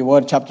 John, if you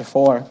would, chapter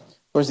 4.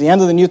 Towards the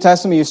end of the New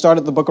Testament, you start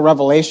at the book of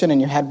Revelation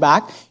and you head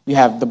back. You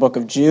have the book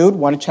of Jude,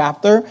 one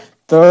chapter.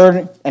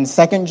 3rd and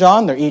 2nd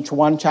John, they're each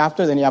one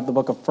chapter. Then you have the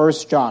book of 1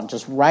 John,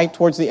 just right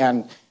towards the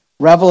end.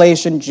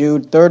 Revelation,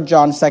 Jude, 3rd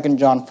John, 2nd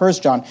John, 1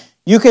 John.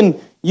 You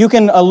can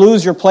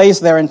lose your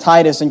place there in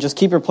Titus and just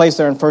keep your place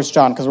there in 1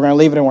 John, because we're going to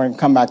leave it and we're going to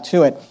come back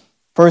to it.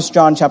 1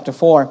 John chapter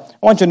 4.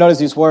 I want you to notice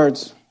these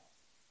words.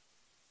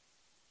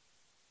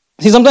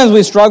 See, sometimes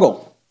we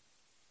struggle.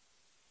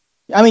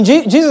 I mean,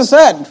 Jesus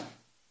said,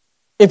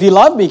 if you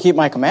love me, keep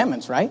my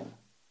commandments, right?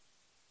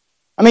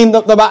 I mean,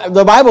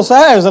 the Bible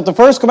says that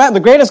the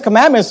greatest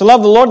commandment is to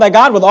love the Lord thy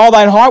God with all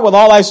thine heart, with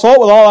all thy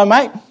soul, with all thy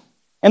might.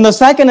 And the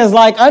second is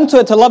like unto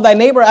it, to love thy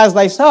neighbor as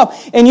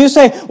thyself. And you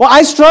say, well,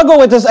 I struggle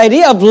with this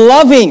idea of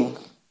loving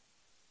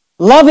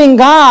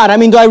God. I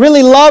mean, do I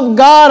really love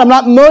God? I'm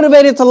not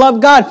motivated to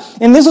love God.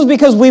 And this is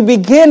because we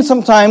begin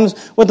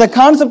sometimes with the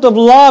concept of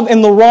love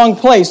in the wrong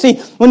place. See,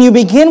 when you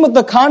begin with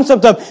the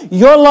concept of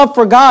your love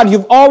for God,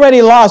 you've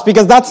already lost,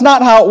 because that's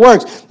not how it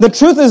works. The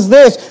truth is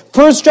this,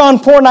 1 John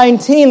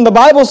 4:19, the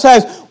Bible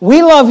says,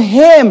 we love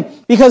Him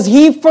because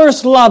He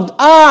first loved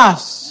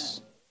us.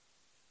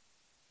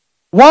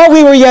 While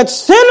we were yet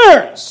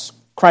sinners,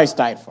 Christ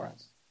died for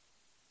us.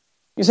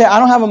 You say, I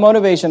don't have a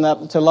motivation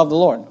to love the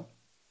Lord.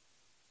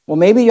 Well,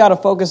 maybe you ought to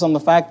focus on the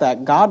fact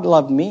that God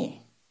loved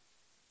me.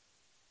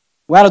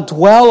 We ought to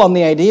dwell on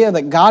the idea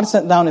that God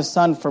sent down His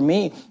Son for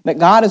me, that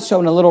God has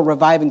shown a little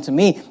reviving to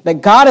me, that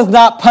God has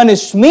not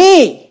punished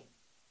me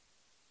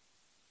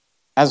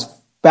as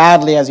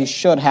badly as He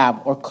should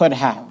have or could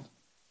have,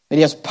 that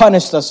He has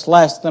punished us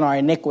less than our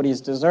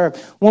iniquities deserve.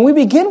 When we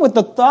begin with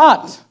the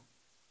thought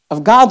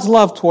of God's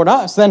love toward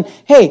us, then,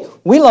 hey,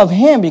 we love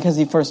Him because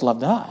He first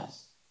loved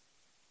us.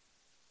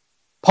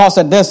 Paul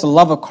said this, the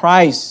love of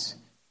Christ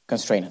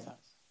constraineth us.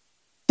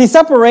 See,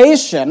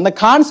 separation, the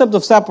concept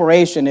of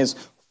separation is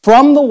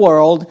from the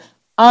world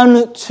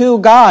unto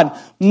God.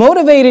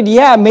 Motivated,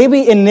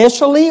 maybe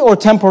initially or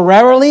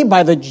temporarily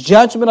by the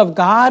judgment of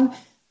God,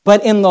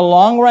 but in the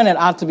long run, it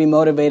ought to be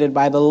motivated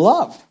by the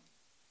love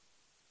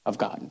of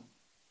God.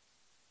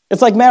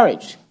 It's like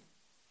marriage.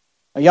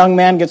 A young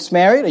man gets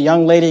married, a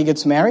young lady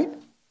gets married.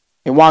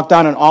 They walk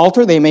down an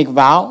altar, they make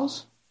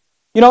vows.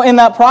 In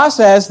that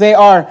process, they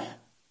are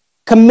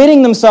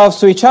committing themselves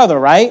to each other,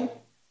 right?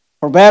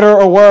 For better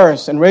or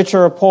worse, and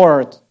richer or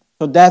poorer,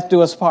 till death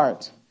do us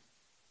part.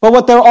 But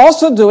what they're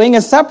also doing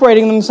is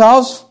separating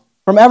themselves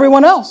from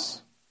everyone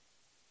else.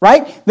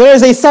 right? There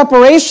is a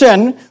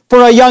separation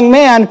for a young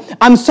man.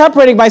 I'm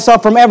separating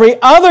myself from every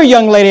other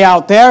young lady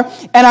out there,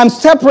 and I'm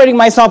separating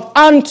myself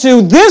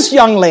unto this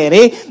young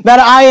lady that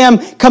I am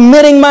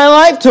committing my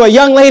life to. A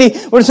young lady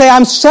would say,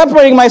 I'm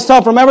separating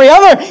myself from every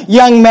other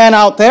young man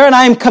out there, and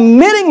I am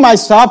committing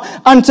myself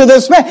unto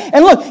this man.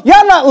 And look, you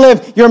have not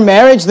lived your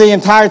marriage the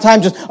entire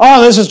time just,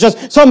 oh, this is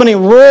just so many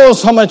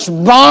rules, so much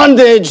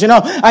bondage, look,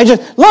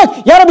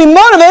 you ought to be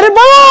motivated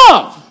by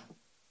love.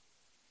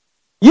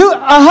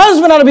 A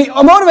husband ought to be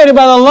motivated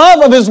by the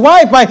love of his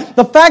wife, by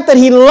the fact that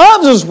he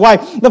loves his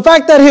wife, the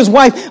fact that his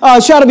wife,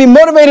 she ought to be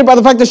motivated by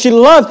the fact that she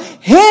loves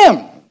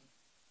him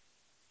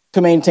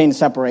to maintain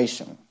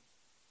separation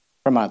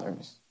from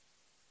others.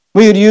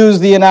 We would use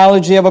the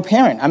analogy of a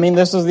parent. I mean,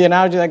 this is the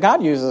analogy that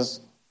God uses.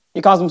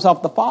 He calls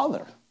himself the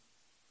Father.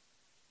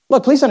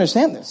 Look, please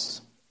understand this.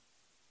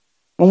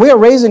 When we are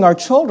raising our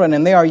children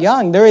and they are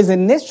young, there is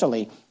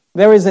initially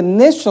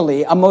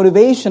a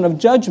motivation of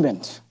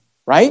judgment,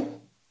 right?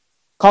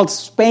 Called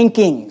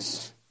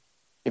spankings.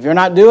 If you're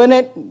not doing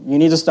it, you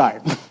need to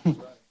start.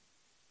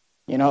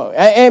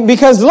 And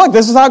because look,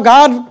 this is how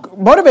God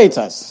motivates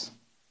us.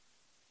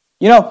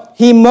 He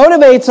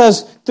motivates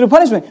us through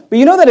punishment. But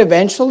you know that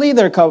eventually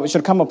there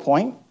should come a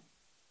point.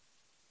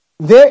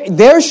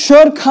 There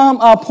should come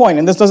a point,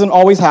 and this doesn't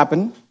always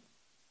happen,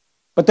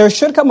 but there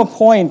should come a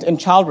point in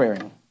child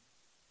rearing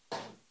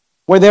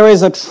where there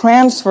is a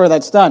transfer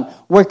that's done,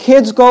 where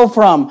kids go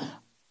from,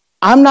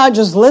 I'm not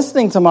just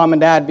listening to mom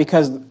and dad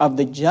because of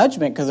the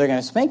judgment, because they're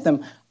going to spank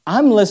them.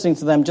 I'm listening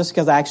to them just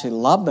because I actually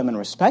love them and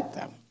respect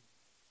them.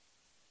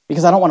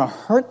 Because I don't want to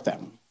hurt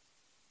them.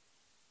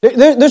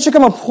 There should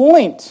come a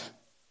point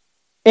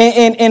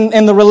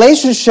in the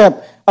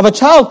relationship of a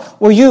child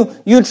where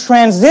you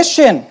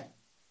transition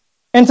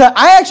into,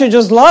 I actually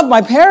just love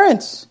my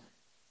parents.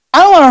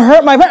 I don't want to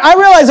hurt my parents. I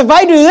realize if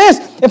I do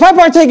this, if I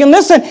partake in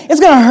this sin, it's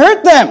going to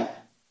hurt them.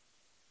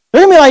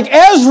 They're going to be like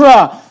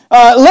Ezra,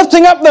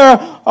 lifting up their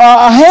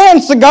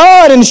hands to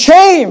God in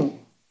shame.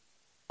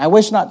 I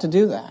wish not to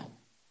do that.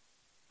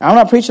 I'm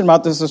not preaching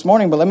about this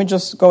morning, but let me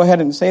just go ahead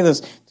and say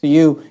this to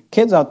you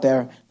kids out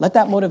there. Let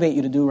that motivate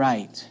you to do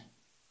right. The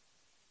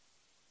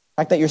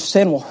fact that your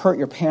sin will hurt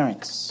your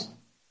parents.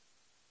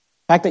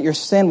 The fact that your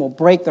sin will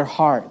break their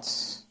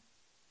hearts.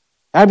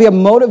 That would be a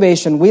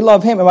motivation. We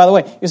love him. And by the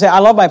way, you say, I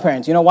love my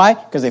parents. You know why?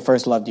 Because they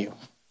first loved you.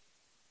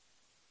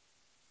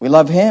 We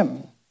love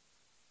him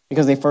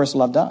because they first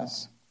loved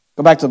us.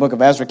 Go back to the book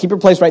of Ezra. Keep your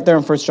place right there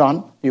in 1 John,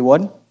 if you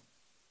would.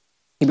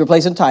 Keep your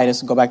place in Titus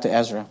and go back to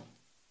Ezra.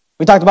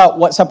 We talked about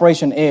what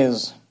separation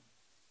is.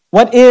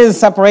 What is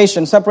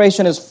separation?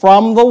 Separation is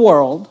from the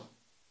world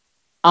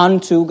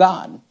unto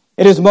God.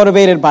 It is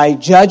motivated by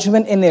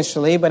judgment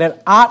initially, but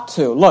it ought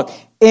to. Look,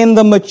 in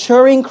the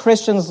maturing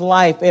Christian's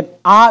life, it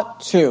ought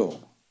to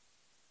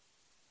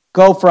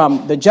go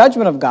from the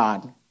judgment of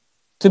God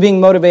to being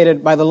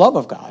motivated by the love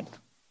of God.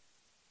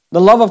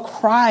 The love of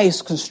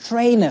Christ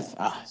constraineth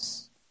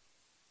us.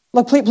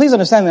 Look, please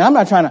understand that I'm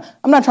not trying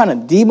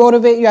to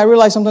demotivate you. I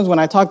realize sometimes when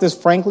I talk this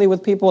frankly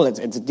with people, it's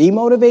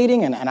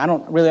demotivating, and I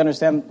don't really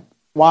understand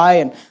why,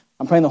 and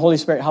I'm praying the Holy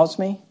Spirit helps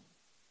me.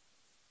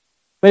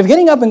 But if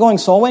getting up and going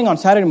soul winning on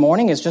Saturday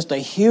morning is just a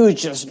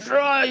huge, I just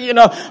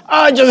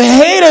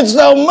hate it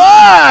so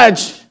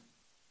much.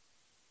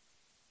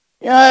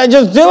 I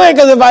just do it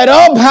because if I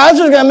don't,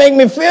 pastor's going to make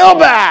me feel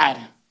bad.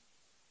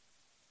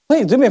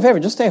 Please, do me a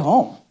favor, just stay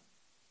home.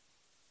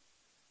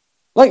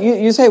 Look,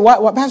 you say,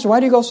 what, Pastor, why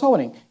do you go soul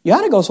winning? You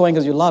ought to go soul winning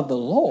because you love the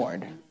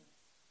Lord.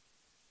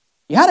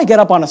 You ought to get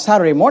up on a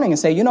Saturday morning and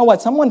say, you know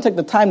what, someone took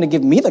the time to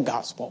give me the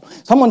gospel.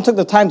 Someone took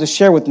the time to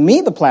share with me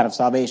the plan of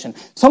salvation.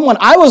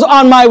 I was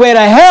on my way to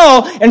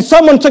hell, and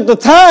someone took the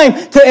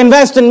time to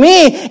invest in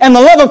me, and the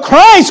love of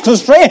Christ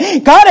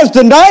constrained. God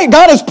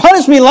has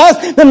punished me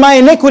less than my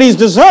iniquities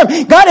deserve.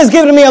 God has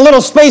given me a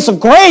little space of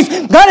grace.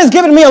 God has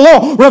given me a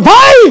little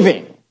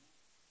reviving.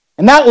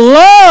 And that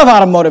love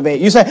ought to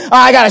motivate. You say,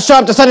 I got to show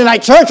up to Sunday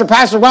night church, or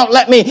pastor won't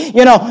let me,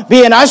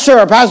 be an usher,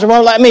 or pastor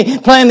won't let me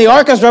play in the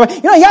orchestra.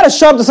 You got to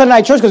show up to Sunday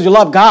night church because you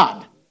love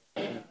God.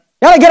 You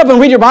got to get up and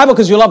read your Bible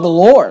because you love the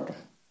Lord.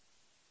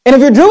 And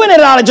if you're doing it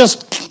out of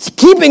just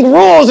keeping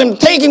rules and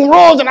taking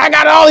rules, and I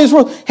got all these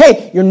rules,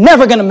 hey, you're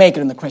never going to make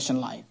it in the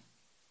Christian life.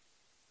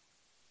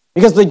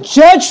 Because the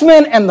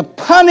judgment and the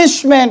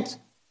punishment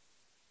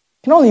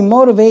can only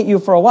motivate you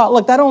for a while.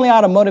 Look, that only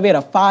ought to motivate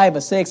a 5,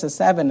 a 6, a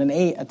 7, an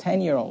 8, a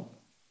 10-year-old.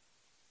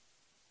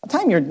 By the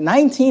time you're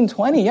 19,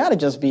 20, you ought to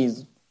just be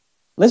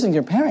listening to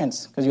your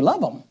parents because you love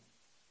them.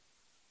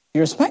 You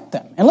respect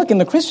them. And look, in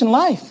the Christian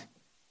life,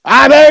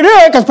 I better do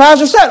it because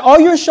Pastor said. All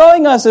you're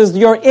showing us is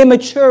your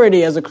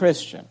immaturity as a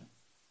Christian.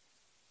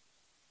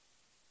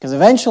 Because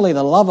eventually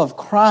the love of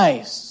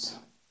Christ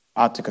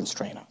ought to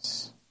constrain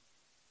us.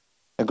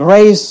 The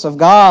grace of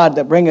God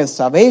that bringeth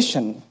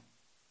salvation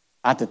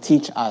ought to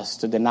teach us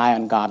to deny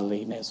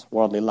ungodliness,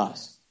 worldly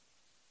lust,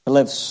 to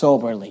live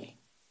soberly,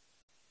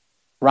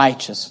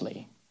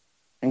 righteously,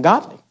 and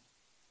godly.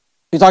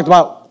 We talked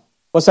about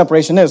what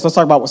separation is. Let's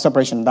talk about what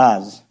separation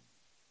does.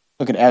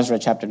 Look at Ezra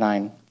chapter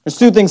 9. There's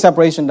two things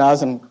separation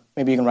does, and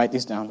maybe you can write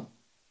these down.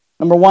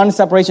 Number one,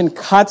 separation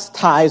cuts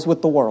ties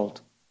with the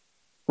world.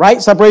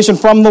 Right? Separation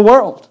from the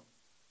world.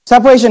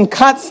 Separation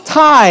cuts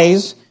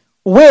ties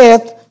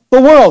with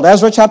the world.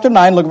 Ezra chapter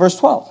 9, look at verse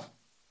 12.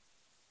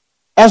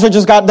 Ezra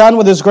just got done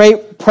with his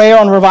great prayer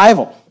on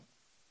revival.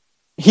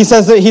 He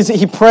says that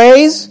he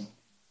prays,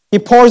 he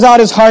pours out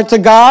his heart to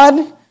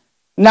God.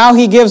 Now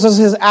he gives us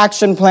his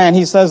action plan.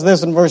 He says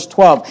this in verse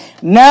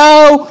 12.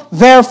 Now,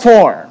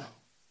 therefore,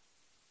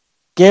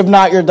 give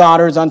not your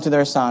daughters unto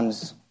their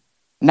sons,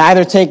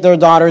 neither take their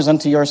daughters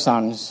unto your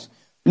sons,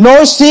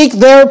 nor seek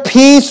their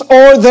peace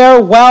or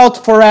their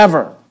wealth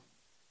forever.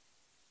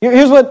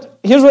 Here's what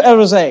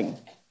Ezra is saying.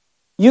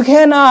 You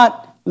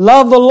cannot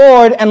love the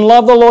Lord and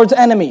love the Lord's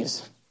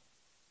enemies.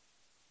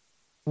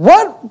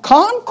 What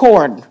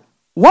concord?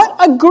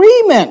 What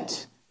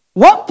agreement?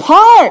 What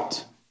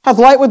part hath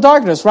light with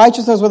darkness,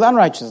 righteousness with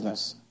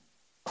unrighteousness,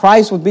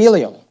 Christ with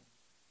Belial?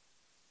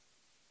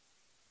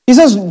 He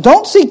says,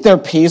 don't seek their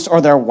peace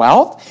or their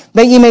wealth,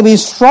 that ye may be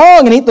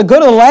strong and eat the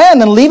good of the land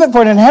and leave it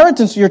for an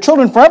inheritance to your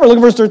children forever. Look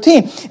at verse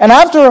 13. And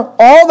after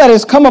all that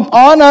is come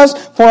upon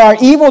us for our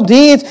evil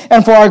deeds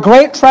and for our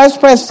great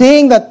trespass,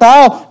 seeing that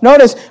thou,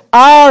 notice,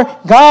 our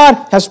God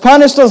has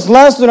punished us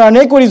less than our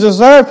iniquities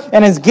deserve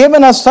and has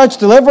given us such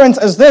deliverance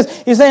as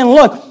this. He's saying,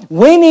 look,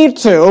 we need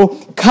to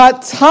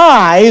cut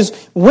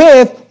ties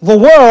with the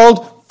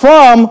world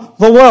from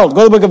the world.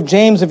 Go to the book of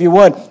James if you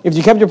would. If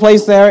you kept your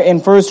place there in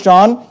 1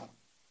 John,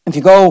 if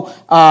you go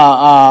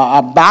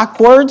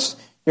backwards,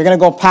 you're going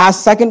to go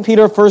past 2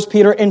 Peter, 1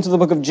 Peter, into the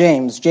book of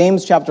James.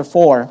 James chapter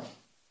 4,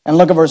 and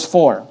look at verse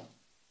 4.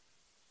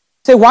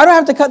 Say, why do I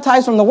have to cut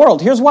ties from the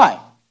world? Here's why.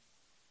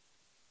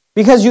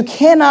 Because you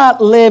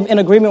cannot live in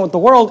agreement with the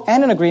world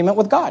and in agreement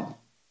with God.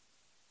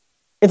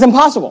 It's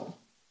impossible.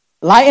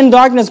 Light and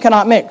darkness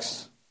cannot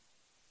mix.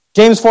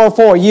 James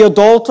 4:4, ye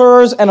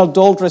adulterers and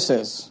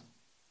adulteresses.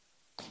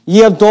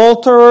 Ye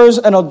adulterers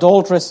and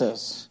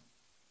adulteresses.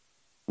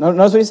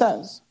 Notice what he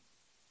says.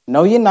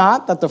 Know ye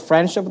not that the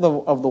friendship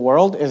of the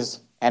world is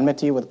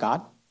enmity with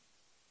God?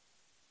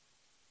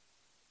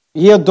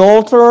 Ye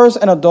adulterers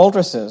and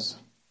adulteresses,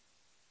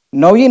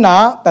 know ye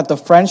not that the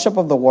friendship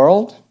of the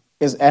world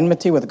is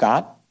enmity with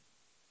God?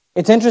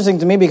 It's interesting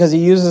to me because he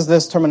uses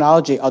this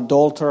terminology,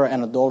 adulterer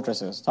and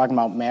adulteresses, talking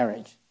about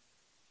marriage.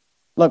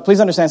 Look, please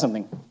understand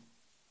something.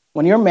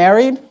 When you're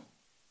married,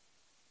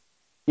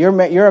 you're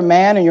a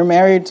man and you're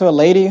married to a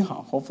lady,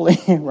 hopefully,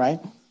 right?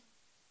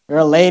 You're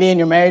a lady and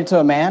you're married to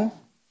a man.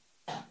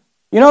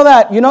 You know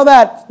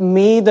that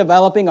me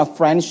developing a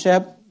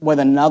friendship with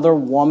another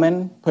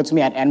woman puts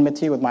me at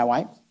enmity with my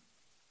wife?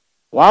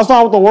 Well, that's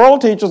not what the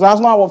world teaches.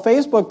 That's not what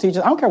Facebook teaches.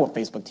 I don't care what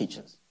Facebook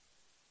teaches.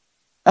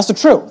 That's the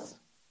truth.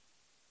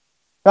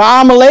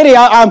 I'm a lady.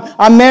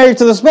 I'm married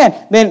to this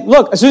man. Then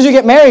look, as soon as you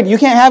get married, you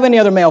can't have any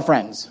other male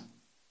friends.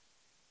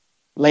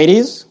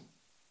 Ladies,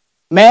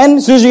 men,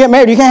 as soon as you get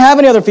married, you can't have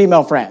any other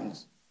female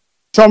friends.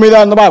 Show me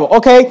that in the Bible.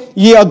 Okay,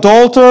 ye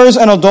adulterers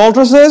and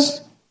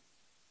adulteresses,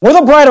 we're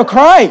the bride of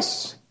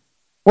Christ.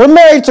 We're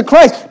married to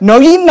Christ. Know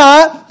ye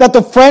not that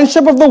the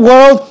friendship of the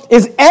world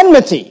is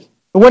enmity?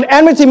 The word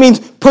enmity means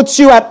puts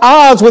you at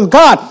odds with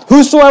God.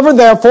 Whosoever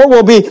therefore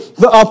will be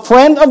a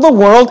friend of the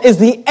world is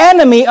the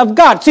enemy of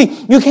God.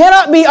 See, you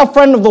cannot be a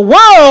friend of the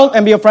world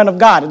and be a friend of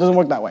God. It doesn't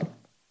work that way.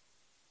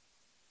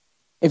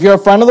 If you're a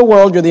friend of the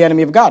world, you're the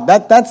enemy of God.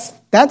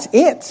 That's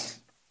it.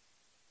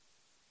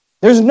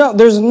 There's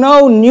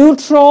no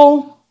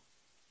neutral.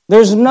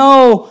 There's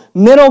no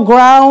middle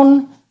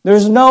ground.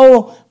 There's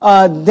no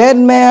dead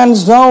man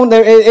zone.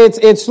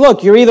 It's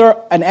look, you're either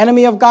an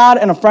enemy of God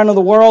and a friend of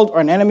the world, or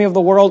an enemy of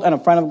the world and a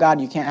friend of God.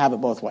 You can't have it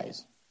both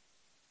ways.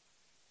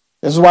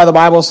 This is why the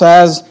Bible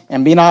says,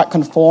 and be not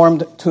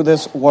conformed to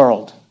this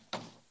world,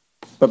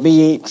 but be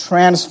ye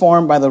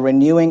transformed by the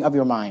renewing of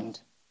your mind.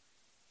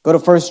 Go to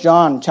 1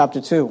 John chapter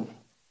 2.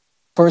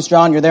 1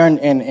 John, you're there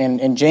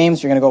in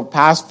James. You're going to go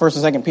past 1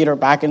 and 2 Peter,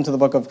 back into the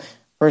book of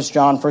 1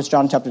 John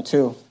chapter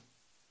 2.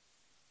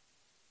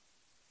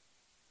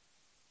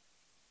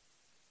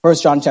 1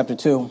 John chapter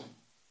 2. Look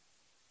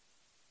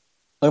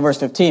at verse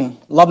 15.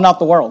 Love not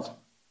the world,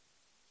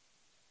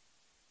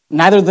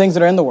 neither the things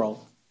that are in the world.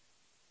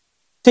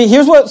 See,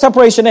 here's what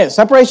separation is.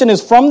 Separation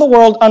is from the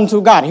world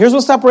unto God. Here's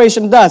what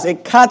separation does.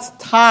 It cuts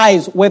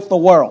ties with the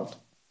world.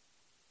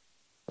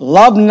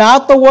 Love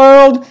not the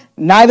world,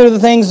 neither the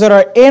things that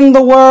are in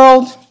the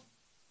world.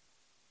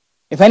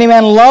 If any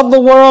man love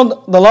the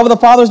world, the love of the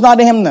Father is not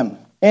in him.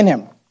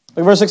 Look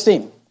at verse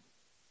 16.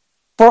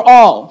 For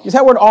all. You see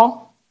that word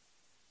all?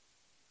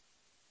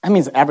 That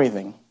means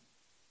everything.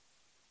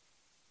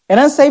 It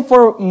doesn't say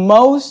for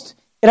most.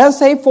 It doesn't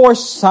say for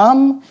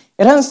some.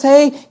 It doesn't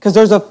say because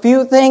there's a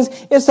few things.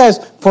 It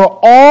says for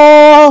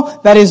all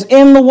that is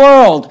in the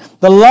world.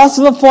 The lust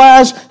of the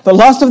flesh, the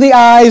lust of the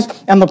eyes,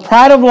 and the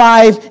pride of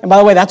life. And by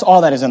the way, that's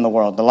all that is in the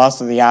world. The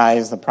lust of the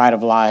eyes, the pride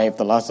of life,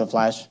 the lust of the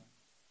flesh.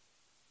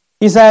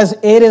 He says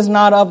it is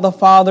not of the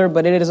Father,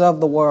 but it is of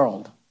the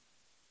world.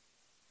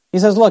 He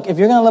says, look, if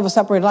you're going to live a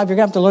separated life, you're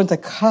going to have to learn to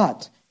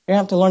cut. You're going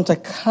to have to learn to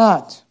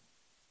cut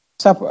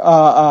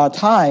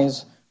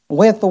ties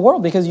with the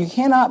world, because you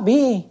cannot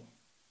be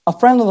a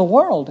friend of the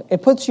world,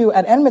 it puts you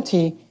at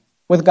enmity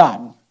with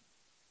God.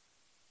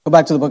 Go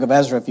back to the book of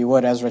Ezra, if you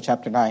would, Ezra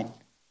chapter 9.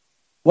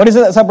 What is it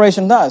that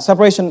separation does?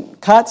 Separation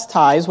cuts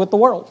ties with the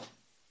world.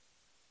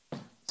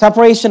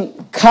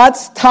 Separation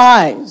cuts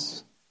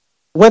ties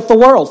with the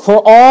world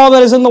for all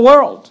that is in the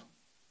world.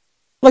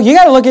 Look, you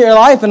got to look at your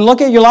life and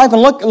look at your life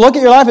and look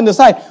at your life and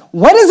decide,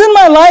 what is in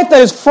my life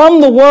that is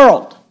from the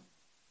world?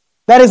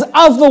 That is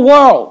of the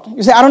world.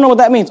 You say, I don't know what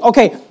that means.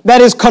 Okay,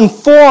 that is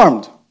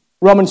conformed,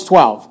 Romans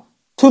 12,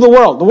 to the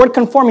world. The word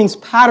conform means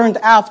patterned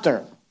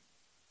after.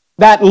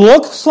 That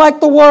looks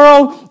like the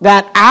world,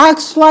 that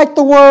acts like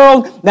the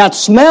world, that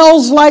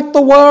smells like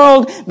the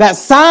world, that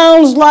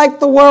sounds like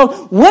the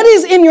world. What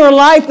is in your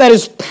life that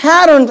is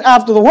patterned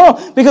after the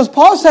world? Because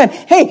Paul said,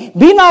 hey,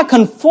 be not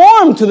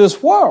conformed to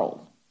this world.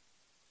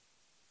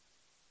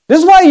 This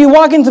is why you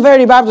walk into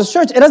Verity Baptist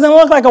Church, it doesn't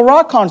look like a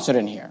rock concert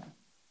in here.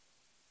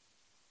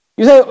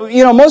 You say,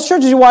 most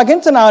churches you walk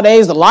into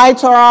nowadays, the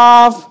lights are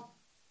off.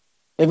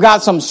 They've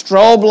got some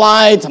strobe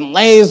lights and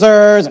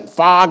lasers and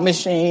fog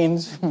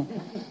machines. You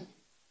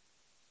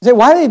say,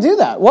 why do they do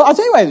that? Well, I'll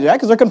tell you why they do that,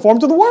 because they're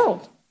conformed to the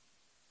world.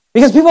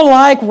 Because people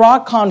like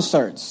rock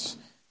concerts.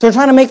 They're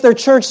trying to make their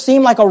church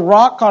seem like a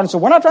rock concert.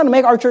 We're not trying to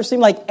make our church seem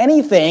like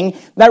anything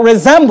that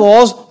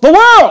resembles the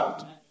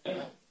world.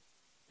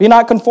 Be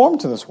not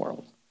conformed to this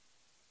world.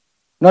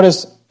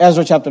 Notice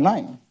Ezra chapter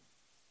 9.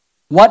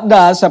 What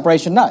does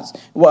separation do?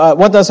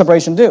 What does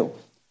separation do?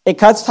 It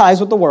cuts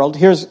ties with the world.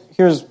 Here's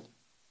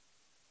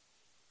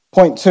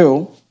point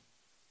 2.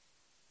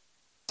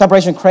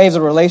 Separation craves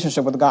a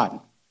relationship with God.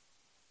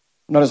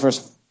 Notice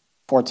verse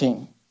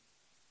 14.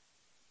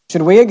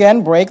 Should we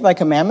again break thy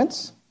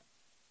commandments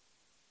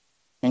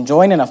and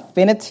join in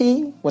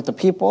affinity with the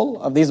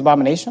people of these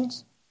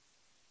abominations?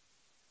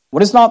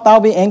 Wouldst not thou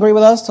be angry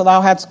with us till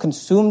thou hadst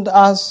consumed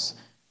us,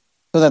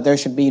 so that there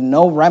should be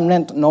no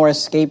remnant nor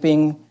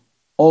escaping,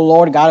 O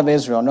Lord God of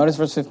Israel? Notice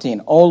verse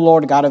 15. O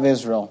Lord God of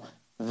Israel,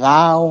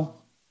 thou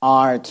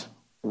art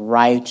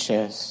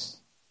righteous.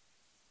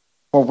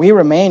 For we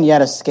remain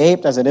yet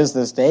escaped as it is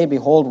this day.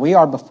 Behold, we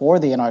are before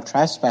thee in our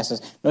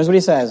trespasses. Notice what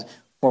he says.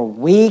 For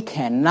we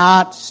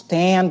cannot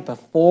stand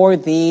before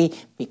thee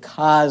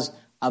because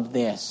of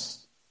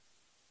this.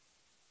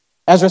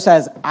 Ezra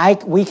says,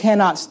 we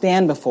cannot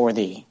stand before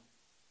thee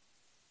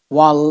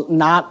while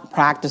not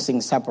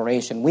practicing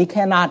separation. We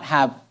cannot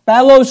have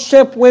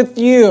fellowship with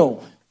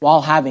you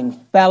while having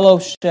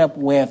fellowship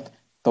with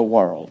the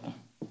world.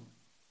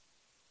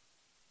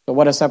 So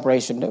what does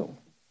separation do?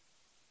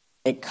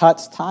 It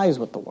cuts ties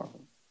with the world.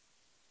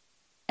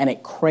 And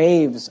it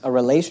craves a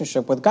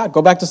relationship with God.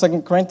 Go back to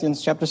 2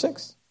 Corinthians chapter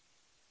 6.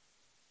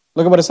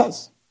 Look at what it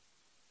says.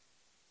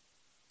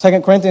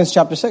 2 Corinthians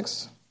chapter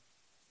 6.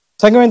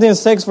 2 Corinthians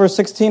 6, verse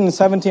 16 and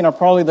 17 are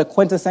probably the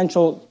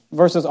quintessential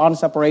verses on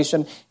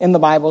separation in the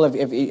Bible.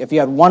 If you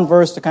had one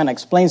verse to kind of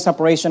explain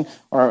separation,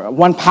 or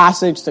one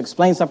passage to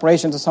explain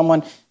separation to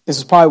someone, this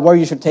is probably where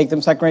you should take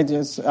them. 2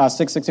 Corinthians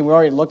 6:16. We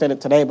already looked at it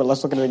today, but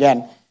let's look at it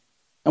again.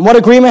 And what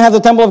agreement has the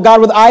temple of God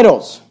with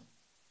idols?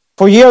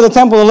 For ye are the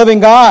temple of the living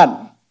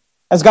God,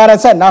 as God had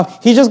said. Now,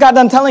 he just got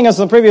done telling us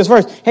in the previous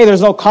verse, hey,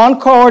 there's no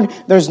concord,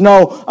 there's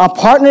no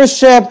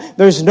partnership,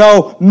 there's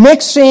no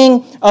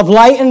mixing of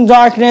light and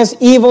darkness,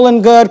 evil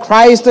and good,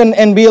 Christ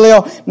and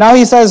Belial. Now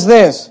he says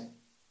this.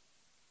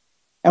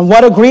 And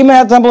what agreement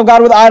hath the temple of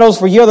God with idols?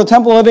 For ye are the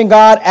temple of the living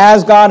God,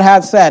 as God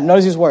hath said.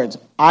 Notice these words.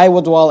 I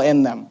will dwell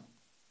in them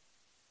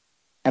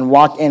and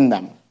walk in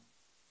them.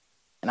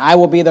 And I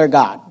will be their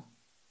God,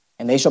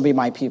 and they shall be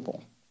my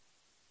people.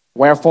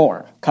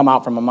 Wherefore, come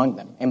out from among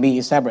them, and be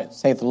ye separate,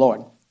 saith the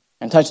Lord,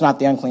 and touch not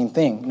the unclean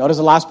thing. Notice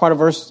the last part of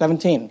verse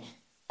 17.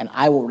 And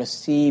I will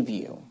receive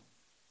you.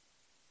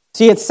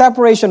 See, it's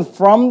separation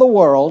from the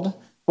world,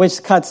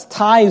 which cuts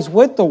ties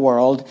with the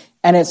world,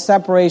 and it's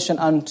separation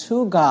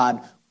unto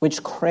God,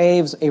 which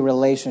craves a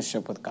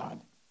relationship with God.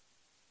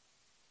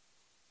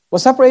 What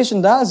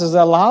separation does is it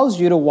allows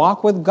you to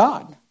walk with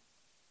God.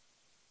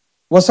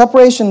 What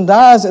separation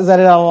does is that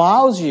it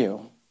allows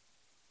you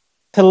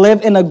to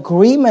live in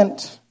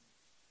agreement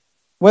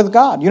with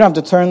God. You don't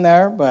have to turn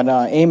there, but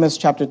Amos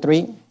chapter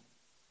 3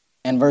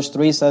 and verse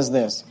 3 says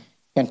this.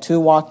 Can two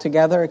walk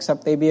together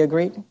except they be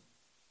agreed?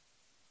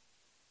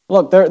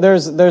 Look,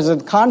 there's a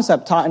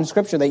concept taught in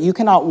Scripture that you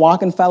cannot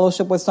walk in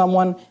fellowship with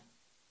someone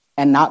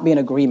and not be in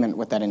agreement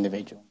with that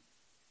individual.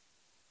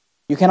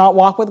 You cannot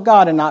walk with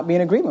God and not be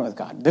in agreement with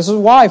God. This is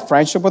why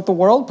friendship with the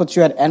world puts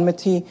you at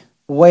enmity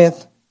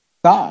with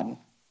God.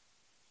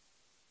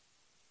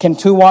 Can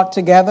two walk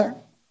together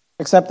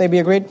except they be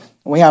agreed?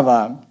 We have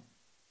a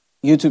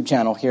YouTube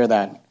channel here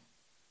that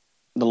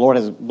the Lord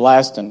has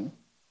blessed, and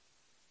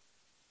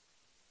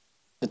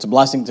it's a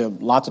blessing to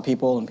lots of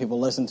people, and people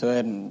listen to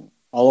it and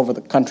all over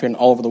the country and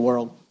all over the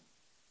world.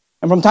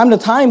 And from time to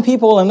time,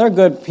 people, and they're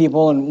good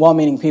people and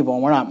well-meaning people,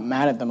 and we're not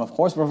mad at them, of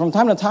course, but from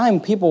time to time,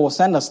 people will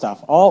send us stuff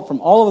from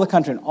all over the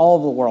country and all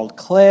over the world,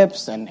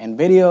 clips and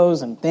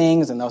videos and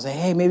things, and they'll say,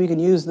 hey, maybe you can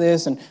use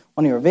this in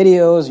one of your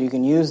videos, you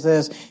can use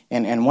this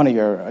in one of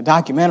your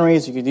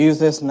documentaries, you could use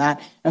this and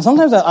that. And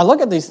sometimes I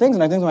look at these things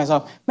and I think to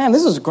myself, man,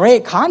 this is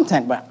great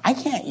content, but I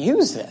can't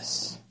use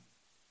this.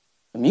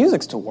 The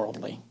music's too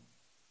worldly.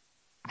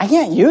 I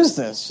can't use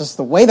this. Just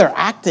the way they're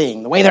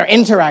acting, the way they're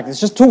interacting, it's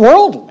just too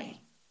worldly.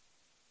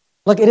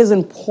 Look, it is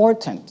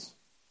important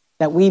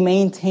that we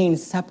maintain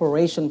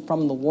separation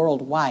from the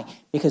world. Why?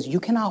 Because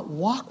you cannot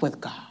walk with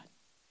God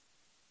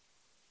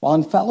while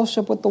in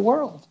fellowship with the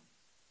world.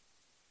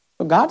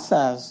 So God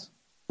says,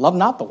 love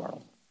not the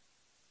world,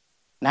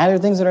 neither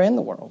things that are in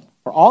the world,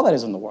 for all that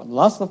is in the world. The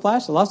lust of the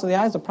flesh, the lust of the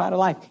eyes, the pride of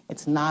life.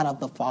 It's not of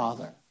the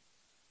Father.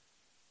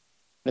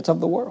 It's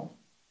of the world.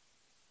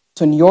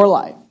 So in your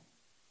life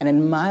and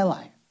in my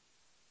life,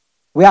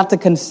 we have to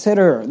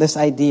consider this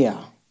idea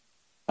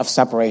of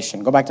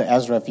separation. Go back to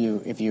Ezra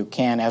if you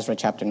can, Ezra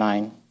chapter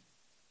 9.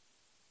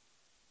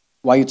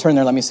 While you turn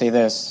there, let me say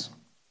this.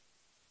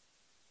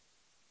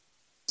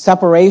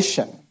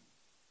 Separation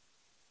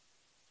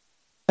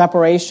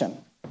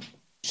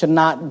should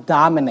not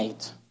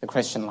dominate the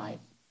Christian life.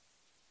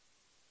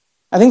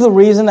 I think the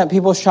reason that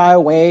people shy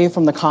away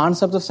from the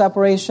concept of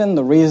separation,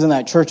 the reason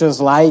that churches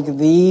like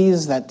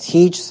these that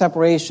teach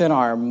separation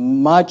are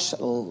much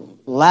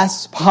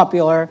less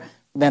popular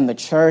than the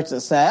church that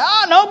says,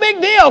 oh, no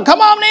big deal,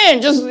 come on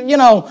in, just, you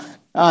don't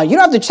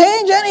have to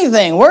change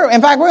anything.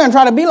 In fact, we're going to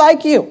try to be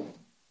like you.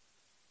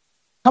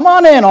 Come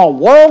on in, all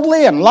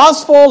worldly and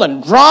lustful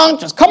and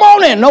drunk, just come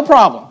on in, no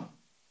problem.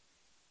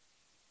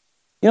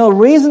 The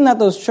reason that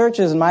those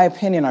churches, in my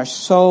opinion, are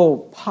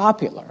so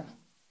popular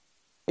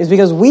is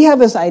because we have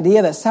this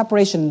idea that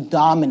separation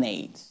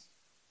dominates.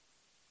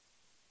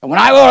 And when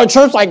I go to a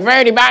church like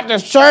Verity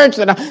Baptist Church,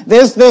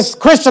 this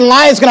Christian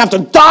life is going to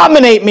have to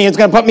dominate me. It's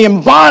going to put me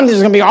in bondage.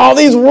 There's going to be all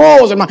these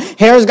rules, and my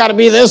hair's got to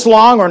be this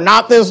long or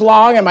not this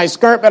long, and my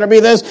skirt better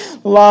be this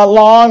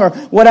long or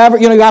whatever.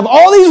 You have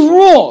all these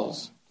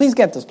rules. Please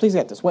get this.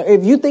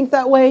 If you think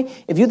that way,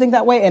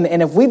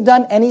 and if we've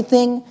done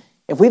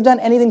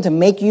anything to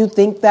make you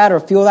think that or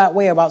feel that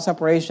way about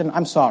separation,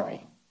 I'm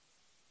sorry.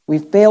 We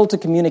failed to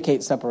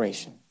communicate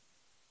separation.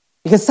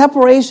 Because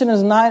separation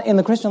is not, in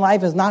the Christian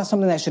life, is not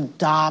something that should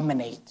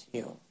dominate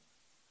you.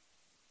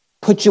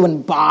 Put you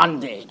in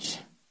bondage.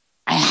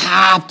 I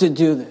have to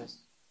do this.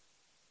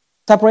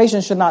 Separation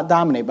should not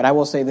dominate, but I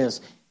will say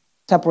this.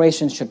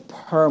 Separation should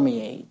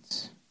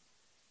permeate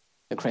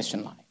the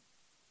Christian life.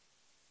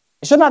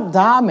 It should not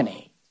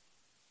dominate,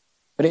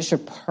 but it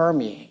should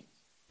permeate.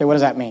 Okay, what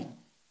does that mean?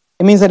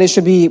 It means that it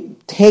should be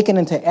taken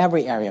into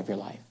every area of your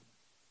life.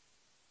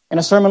 In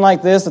a sermon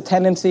like this, the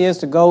tendency is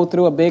to go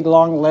through a big,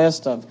 long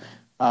list of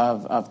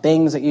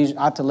things that you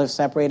ought to live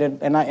separated,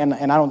 and I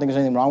don't think there's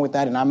anything wrong with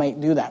that, and I might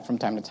do that from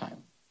time to time.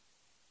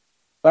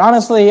 But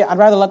honestly, I'd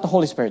rather let the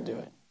Holy Spirit do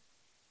it.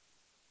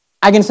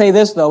 I can say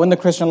this, though, in the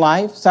Christian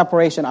life,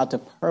 separation ought to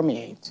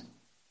permeate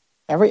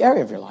every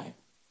area of your life.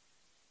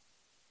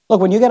 Look,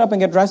 when you get up and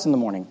get dressed in the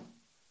morning,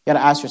 you got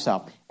to ask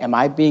yourself, am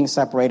I being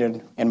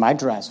separated in my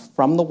dress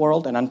from the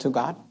world and unto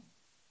God?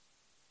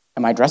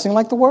 Am I dressing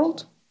like the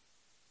world?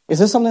 Is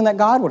this something that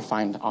God would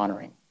find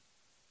honoring?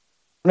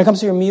 When it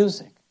comes to your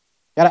music,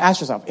 you got to ask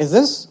yourself, is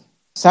this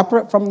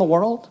separate from the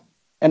world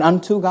and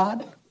unto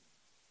God?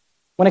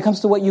 When it comes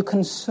to what you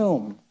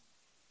consume,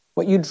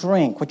 what you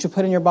drink, what you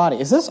put in your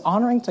body, is this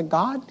honoring to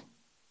God?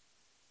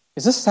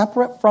 Is this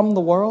separate from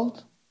the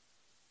world?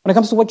 When it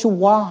comes to what you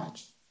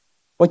watch,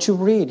 what you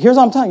read, here's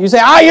what I'm telling you. You say,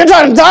 you're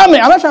trying to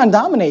dominate. I'm not trying to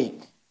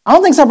dominate. I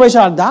don't think separation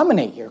ought to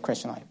dominate your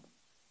Christian life,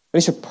 but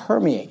it should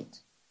permeate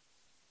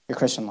your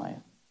Christian life.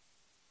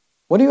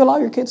 What do you allow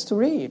your kids to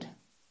read?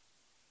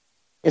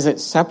 Is it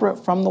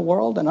separate from the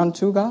world and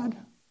unto God?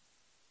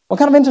 What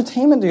kind of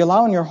entertainment do you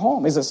allow in your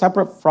home? Is it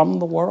separate from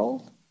the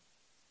world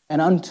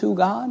and unto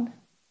God?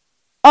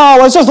 Oh,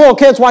 well, it's just little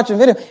kids watching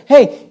video.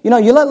 Hey, you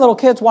let little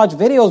kids watch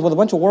videos with a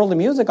bunch of worldly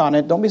music on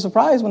it. Don't be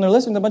surprised when they're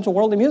listening to a bunch of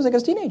worldly music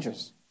as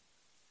teenagers.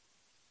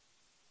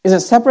 Is it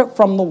separate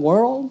from the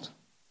world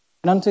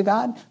and unto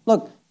God?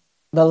 Look,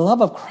 the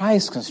love of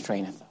Christ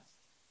constraineth us.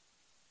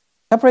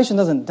 Separation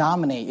doesn't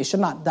dominate. It should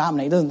not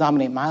dominate. It doesn't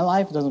dominate my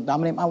life. It doesn't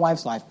dominate my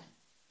wife's life.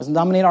 It doesn't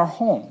dominate our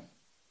home.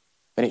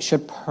 But it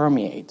should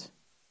permeate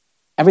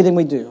everything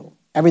we do.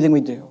 Everything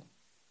we do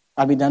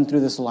ought to be done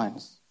through this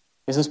lens.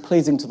 Is this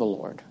pleasing to the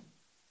Lord?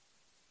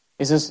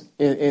 Is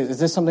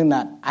this something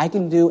that I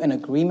can do in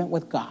agreement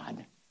with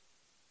God?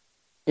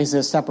 Is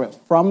this separate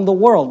from the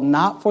world,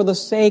 not for the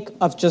sake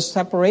of just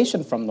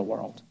separation from the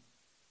world?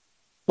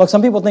 Look,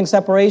 some people think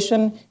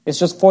separation is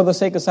just for the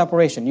sake of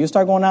separation. You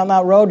start going down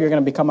that road, you're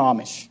going to become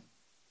Amish.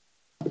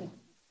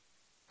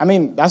 I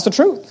mean, that's the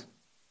truth.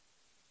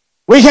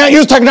 We can't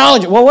use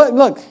technology. Well,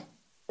 look,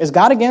 is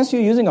God against you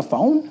using a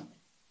phone?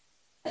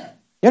 You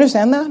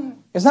understand that?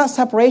 It's not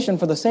separation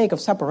for the sake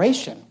of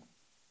separation.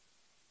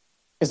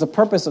 It's the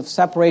purpose of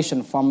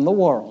separation from the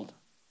world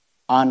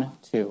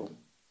unto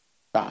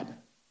God.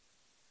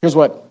 Here's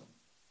what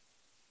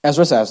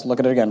Ezra says, look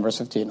at it again, verse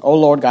 15. O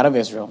Lord God of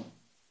Israel,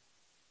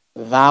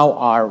 thou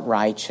art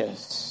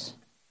righteous,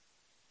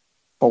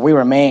 for we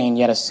remain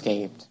yet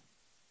escaped.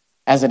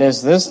 As it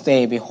is this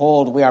day,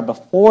 behold, we are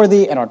before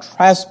thee in our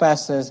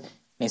trespasses. And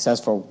he says,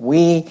 for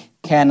we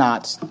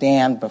cannot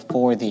stand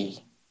before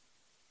thee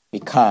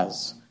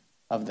because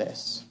of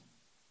this.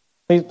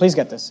 Please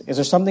get this. Is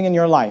there something in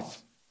your life?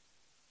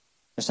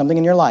 There's something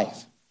in your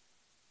life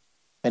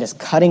that is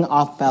cutting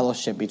off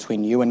fellowship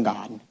between you and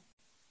God.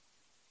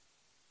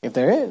 If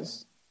there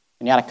is,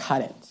 then you got to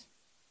cut it.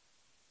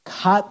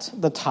 Cut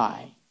the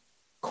tie.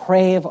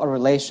 Crave a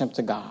relationship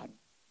to God.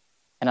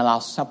 And allow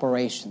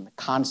separation, the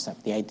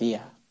concept, the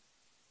idea,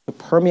 to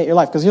permeate your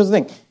life. Because here's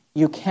the thing.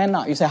 You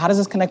say, how does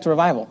this connect to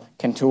revival?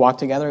 Can two walk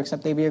together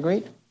except they be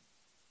agreed?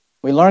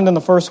 We learned in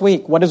the first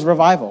week, what is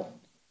revival?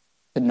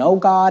 To know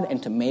God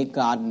and to make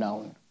God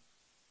known.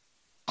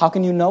 How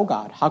can you know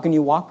God? How can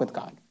you walk with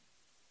God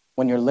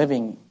when you're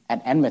living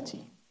at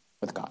enmity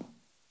with God?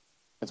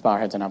 Let's bow our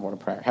heads and have a word of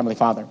prayer. Heavenly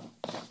Father,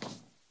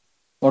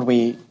 Lord,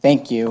 we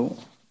thank you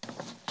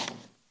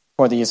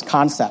for these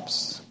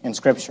concepts in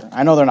Scripture.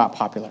 I know they're not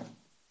popular.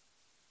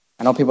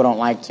 I know people don't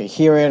like to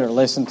hear it or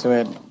listen to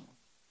it.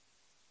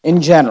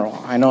 In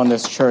general, I know in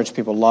this church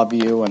people love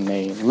you and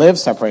they live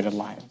separated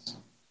lives.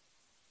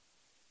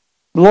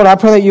 Lord, I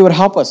pray that you would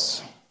help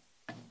us.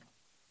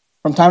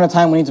 From time to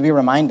time, we need to be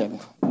reminded.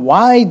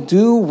 Why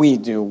do we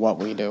do what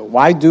we do?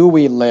 Why do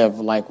we live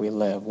like we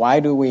live? Why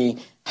do we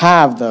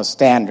have the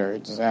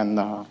standards and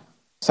the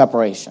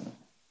separation?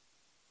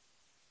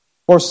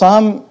 For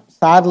some,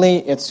 sadly,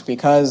 it's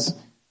because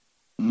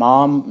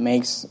mom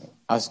makes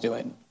us do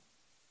it.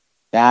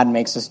 Dad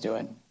makes us do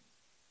it.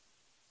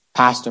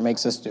 Pastor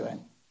makes us do it.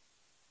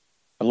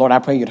 But Lord, I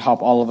pray you'd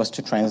help all of us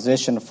to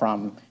transition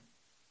from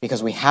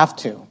because we have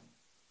to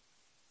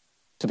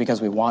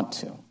because we want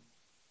to.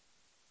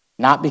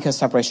 Not because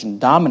separation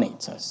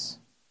dominates us,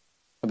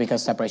 but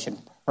because separation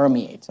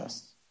permeates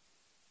us.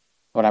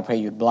 Lord, I pray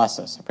you'd bless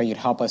us. I pray you'd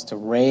help us to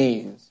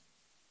raise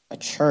a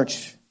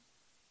church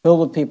filled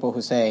with people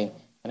who say,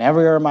 in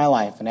every area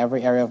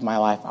of my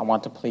life, I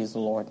want to please the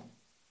Lord.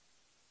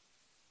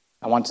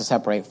 I want to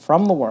separate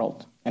from the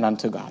world and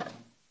unto God.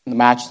 In the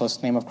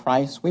matchless name of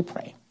Christ, we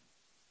pray.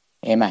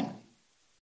 Amen.